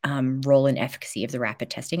the role and efficacy of the rapid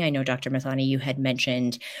testing. I know, Dr. Mathani, you had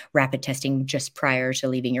mentioned rapid testing just prior to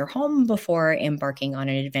leaving your home before embarking on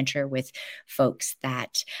an adventure with folks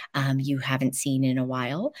that you haven't seen in a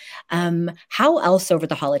while. How else over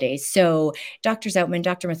the holidays? So Dr. Zoutman,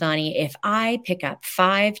 Dr. Mathani, if I pick up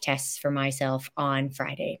 5 tests for myself on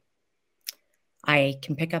Friday, I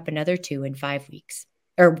can pick up another 2 in 5 weeks.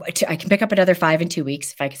 Or I can pick up another 5 in 2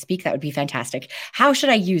 weeks. If I could speak, that would be fantastic. How should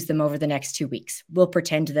I use them over the next 2 weeks? We'll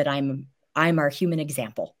pretend that I'm our human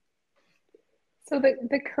example. So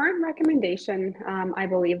the current recommendation, I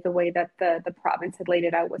believe the way that the province had laid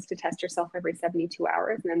it out was to test yourself every 72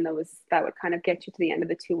 hours, and then that would kind of get you to the end of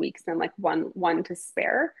the 2 weeks, and like one to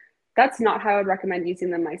spare. That's not how I'd recommend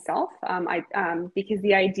using them myself. Because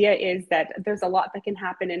the idea is that there's a lot that can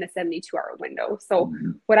happen in a 72-hour window. So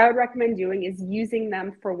what I would recommend doing is using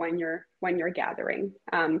them for when you're gathering.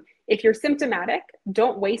 If you're symptomatic,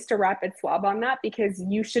 don't waste a rapid swab on that, because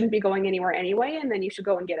you shouldn't be going anywhere anyway, and then you should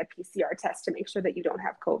go and get a PCR test to make sure that you don't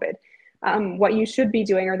have COVID. What you should be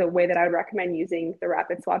doing, or the way that I would recommend using the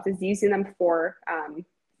rapid swabs, is using them for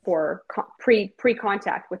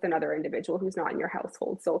pre-contact with another individual who's not in your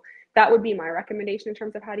household. So that would be my recommendation in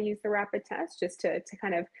terms of how to use the rapid test, just to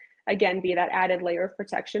kind of, again, be that added layer of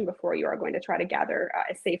protection before you are going to try to gather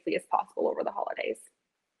as safely as possible over the holidays.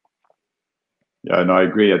 Yeah, no, I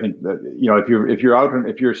agree. I think that,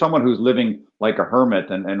 if you're someone who's living like a hermit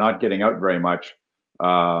and not getting out very much,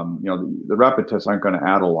 the rapid tests aren't going to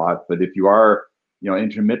add a lot. But if you are,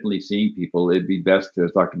 intermittently seeing people, it'd be best to,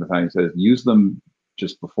 as Dr. Mithani says, use them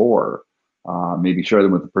just before. Maybe share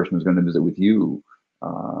them with the person who's going to visit with you.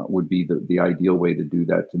 Would be the ideal way to do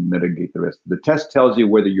that, to mitigate the risk. The test tells you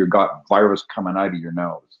whether you've got virus coming out of your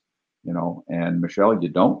nose, and Michelle, you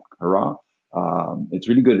don't. Hurrah. It's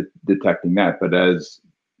really good at detecting that, but as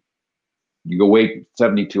you go wait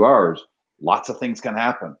 72 hours, lots of things can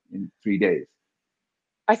happen in 3 days.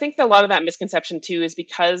 I think a lot of that misconception too is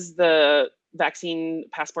because the vaccine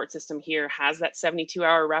passport system here has that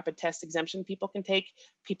 72-hour rapid test exemption people can take.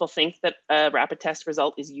 People think that a rapid test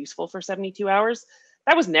result is useful for 72 hours.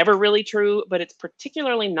 That was never really true, but it's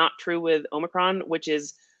particularly not true with Omicron, which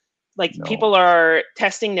is people are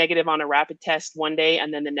testing negative on a rapid test one day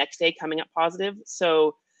and then the next day coming up positive.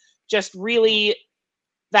 So just really,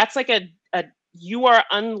 that's like a you are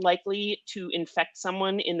unlikely to infect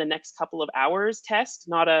someone in the next couple of hours test,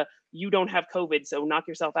 not a you don't have COVID, so knock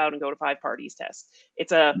yourself out and go to 5 parties test.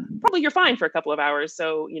 It's a probably you're fine for a couple of hours.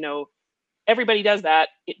 So, everybody does that.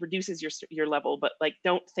 It reduces your level, but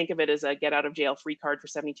don't think of it as a get out of jail free card for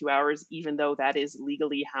 72 hours, even though that is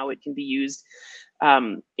legally how it can be used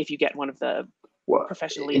if you get one of the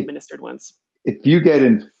professionally administered ones. If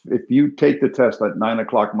you take the test at 9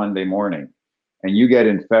 o'clock Monday morning and you get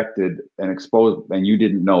infected and exposed and you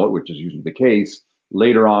didn't know it, which is usually the case,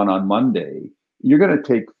 later on Monday, you're going to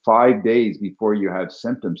take 5 days before you have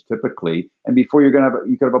symptoms typically, and before you could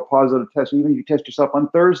have a positive test. Even if you test yourself on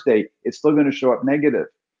Thursday, it's still going to show up negative.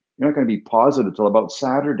 You're not going to be positive until about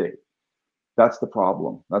Saturday. That's the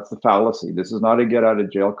problem. That's the fallacy. This is not a get out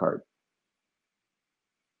of jail card.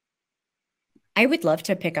 I would love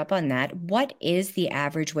to pick up on that. What is the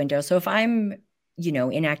average window? So if I'm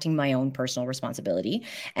enacting my own personal responsibility,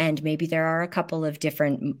 and maybe there are a couple of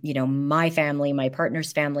different, my family, my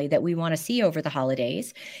partner's family that we want to see over the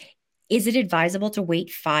holidays, is it advisable to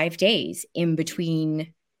wait 5 days in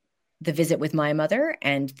between the visit with my mother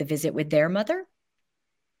and the visit with their mother?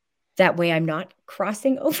 That way I'm not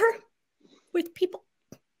crossing over with people.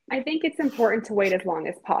 I think it's important to wait as long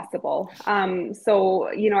as possible. I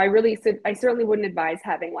certainly wouldn't advise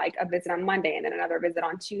having a visit on Monday and then another visit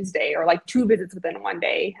on Tuesday, or 2 visits within one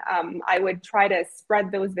day. I would try to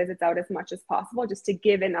spread those visits out as much as possible, just to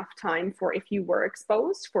give enough time for, if you were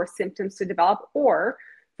exposed, for symptoms to develop, or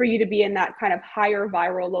for you to be in that kind of higher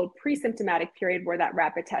viral load pre-symptomatic period where that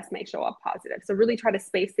rapid test may show up positive. So really try to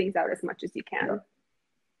space things out as much as you can. Yeah.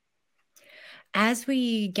 As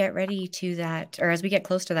we get ready to that, or as we get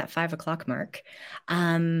close to that 5 o'clock mark,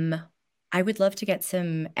 I would love to get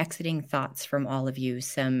some exiting thoughts from all of you,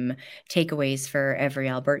 some takeaways for every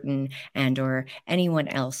Albertan and or anyone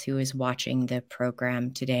else who is watching the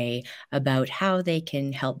program today about how they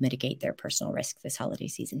can help mitigate their personal risk this holiday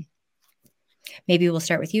season. Maybe we'll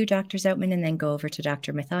start with you, Dr. Zoutman, and then go over to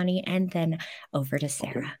Dr. Mithani, and then over to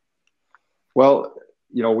Sarah. Okay. Well,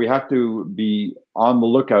 we have to be on the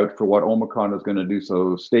lookout for what Omicron is going to do.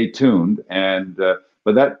 So stay tuned. And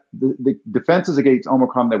but the defenses against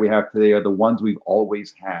Omicron that we have today are the ones we've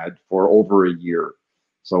always had for over a year.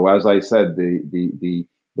 So as I said, the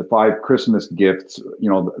 5 Christmas gifts,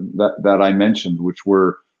 that I mentioned, which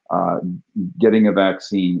were getting a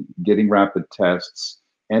vaccine, getting rapid tests,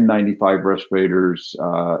 N95 respirators,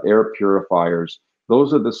 air purifiers.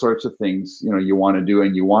 Those are the sorts of things you want to do,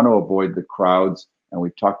 and you want to avoid the crowds. And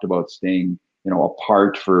we've talked about staying,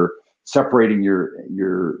 apart, for separating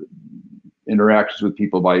your interactions with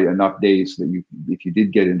people by enough days so that if you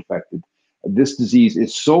did get infected. This disease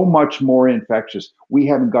is so much more infectious. We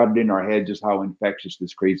haven't got it in our head just how infectious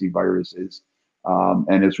this crazy virus is.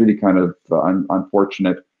 And it's really kind of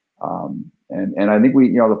unfortunate. And I think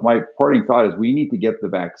my parting thought is we need to get the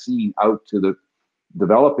vaccine out to the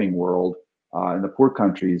developing world in the poor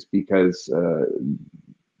countries, because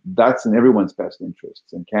that's in everyone's best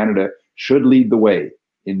interests. And Canada should lead the way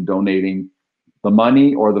in donating the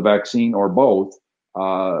money or the vaccine or both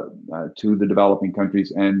to the developing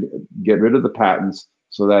countries, and get rid of the patents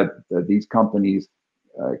so that these companies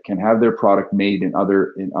can have their product made in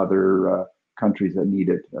other countries that need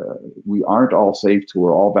it. We aren't all safe till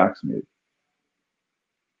we're all vaccinated.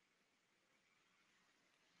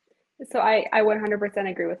 So I 100%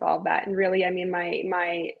 agree with all of that. And really, I mean,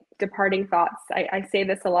 my departing thoughts, I say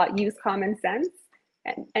this a lot: use common sense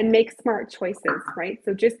and make smart choices, right?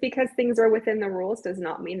 So just because things are within the rules does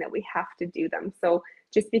not mean that we have to do them. So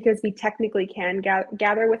just because we technically can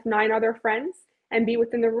gather with 9 other friends and be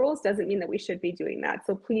within the rules doesn't mean that we should be doing that.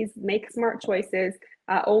 So please make smart choices.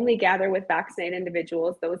 Only gather with vaccinated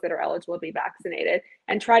individuals, those that are eligible to be vaccinated,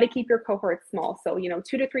 and try to keep your cohort small. So, 2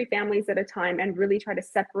 to 3 families at a time, and really try to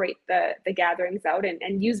separate the gatherings out,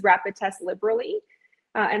 and use rapid tests liberally.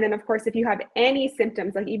 And then, of course, if you have any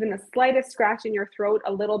symptoms, like even the slightest scratch in your throat,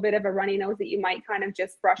 a little bit of a runny nose that you might kind of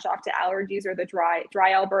just brush off to allergies or the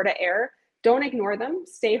dry Alberta air, don't ignore them.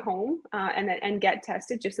 Stay home and get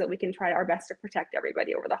tested, just so that we can try our best to protect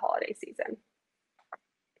everybody over the holiday season.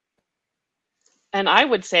 And I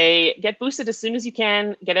would say get boosted as soon as you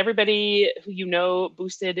can. Get everybody who you know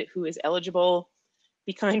boosted, who is eligible.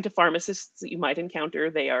 Be kind to pharmacists that you might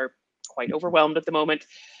encounter. They are quite overwhelmed at the moment.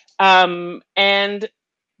 And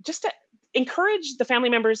just to encourage the family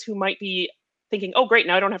members who might be thinking, oh, great,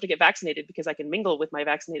 now I don't have to get vaccinated because I can mingle with my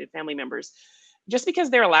vaccinated family members. Just because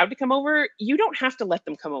they're allowed to come over, you don't have to let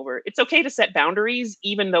them come over. It's okay to set boundaries,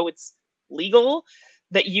 even though it's legal.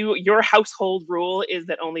 That your household rule is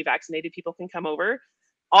that only vaccinated people can come over.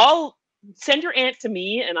 I'll send your aunt to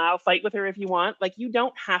me and I'll fight with her if you want. Like, you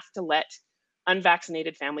don't have to let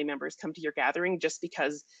unvaccinated family members come to your gathering just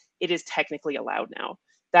because it is technically allowed now.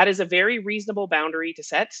 That is a very reasonable boundary to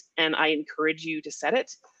set, and I encourage you to set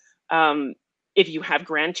it. If you have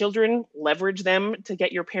grandchildren, leverage them to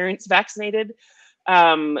get your parents vaccinated.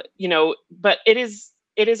 But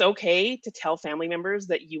it is okay to tell family members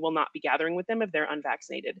that you will not be gathering with them if they're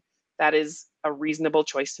unvaccinated. That is a reasonable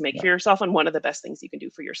choice to make for yourself, and one of the best things you can do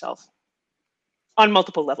for yourself on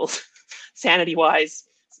multiple levels, sanity-wise,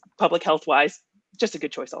 public health-wise, just a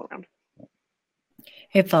good choice all around.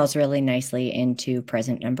 It falls really nicely into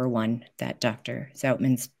present number 1 that Dr.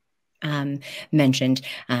 Zoutman's mentioned.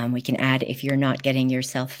 We can add, if you're not getting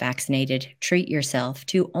yourself vaccinated, treat yourself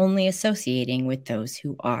to only associating with those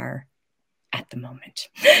who are at the moment.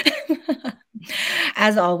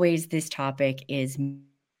 As always, this topic is...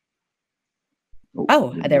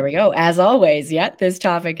 Oh, there we go. As always, this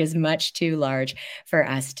topic is much too large for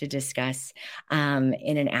us to discuss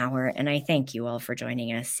in an hour. And I thank you all for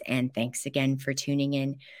joining us. And thanks again for tuning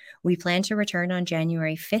in. We plan to return on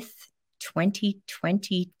January 5th,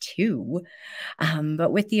 2022.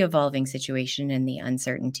 But with the evolving situation and the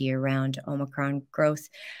uncertainty around Omicron growth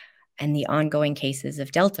and the ongoing cases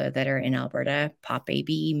of Delta that are in Alberta,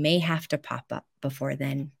 PopAB may have to pop up before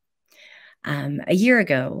then. A year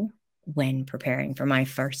ago, when preparing for my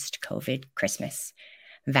first COVID Christmas,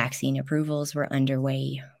 vaccine approvals were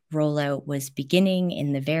underway. Rollout was beginning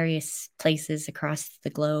in the various places across the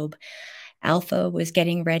globe. Alpha was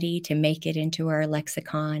getting ready to make it into our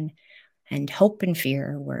lexicon, and hope and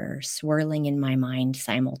fear were swirling in my mind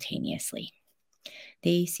simultaneously.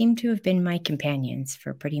 They seem to have been my companions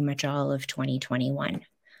for pretty much all of 2021.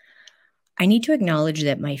 I need to acknowledge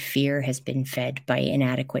that my fear has been fed by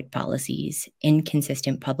inadequate policies,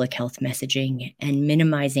 inconsistent public health messaging, and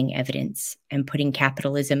minimizing evidence and putting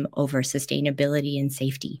capitalism over sustainability and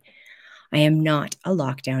safety. I am not a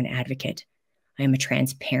lockdown advocate. I am a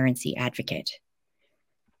transparency advocate.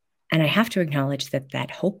 And I have to acknowledge that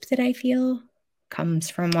hope that I feel comes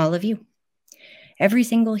from all of you. Every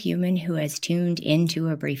single human who has tuned into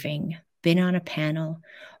a briefing, been on a panel,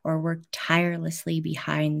 or worked tirelessly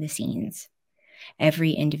behind the scenes.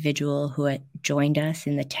 Every individual who had joined us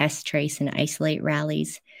in the test, trace, and isolate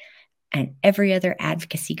rallies, and every other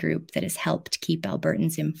advocacy group that has helped keep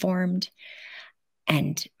Albertans informed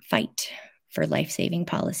and fight for life-saving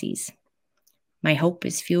policies. My hope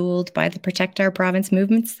is fueled by the Protect Our Province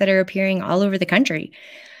movements that are appearing all over the country.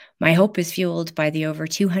 My hope is fueled by the over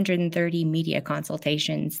 230 media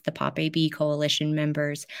consultations the PopAB Coalition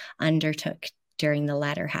members undertook during the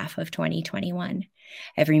latter half of 2021.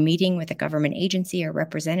 Every meeting with a government agency or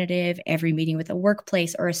representative, every meeting with a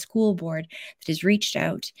workplace or a school board that has reached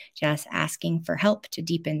out to us asking for help to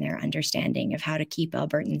deepen their understanding of how to keep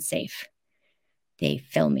Albertans safe. They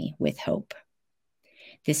fill me with hope.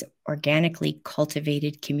 this organically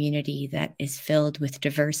cultivated community that is filled with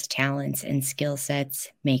diverse talents and skill sets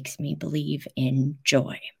makes me believe in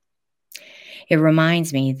joy. It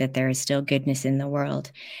reminds me that there is still goodness in the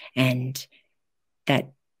world and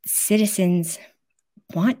that citizens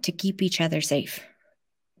want to keep each other safe.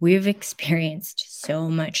 We've experienced so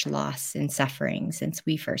much loss and suffering since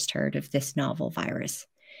we first heard of this novel virus.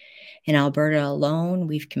 In Alberta alone,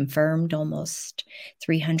 we've confirmed almost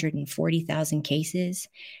 340,000 cases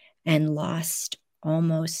and lost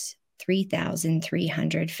almost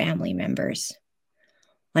 3,300 family members.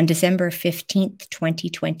 On December 15th,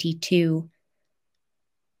 2022,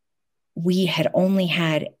 we had only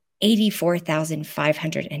had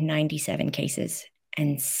 84,597 cases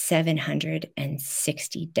and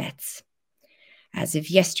 760 deaths. As of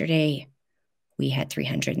yesterday, we had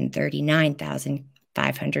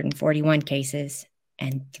 339,541 cases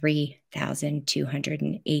and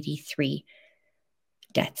 3,283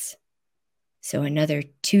 deaths. So another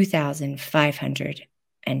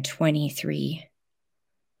 2,523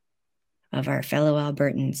 of our fellow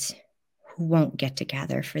Albertans who won't get to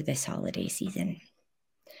gather for this holiday season.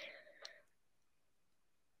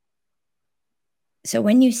 So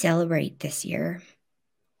when you celebrate this year,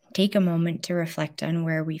 take a moment to reflect on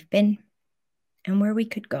where we've been and where we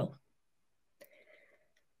could go.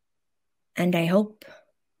 And I hope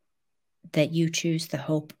that you choose the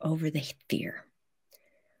hope over the fear.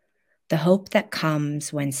 The hope that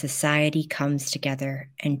comes when society comes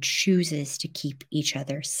together and chooses to keep each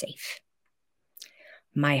other safe.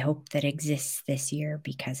 My hope that exists this year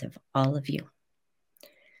because of all of you.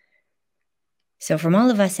 So from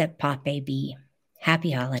all of us at Pop AB,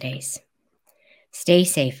 happy holidays. Stay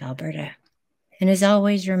safe, Alberta. And as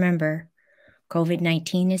always, remember,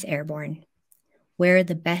 COVID-19 is airborne. Wear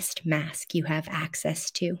the best mask you have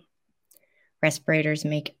access to. Respirators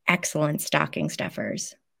make excellent stocking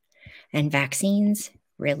stuffers. And vaccines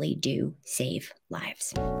really do save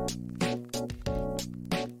lives.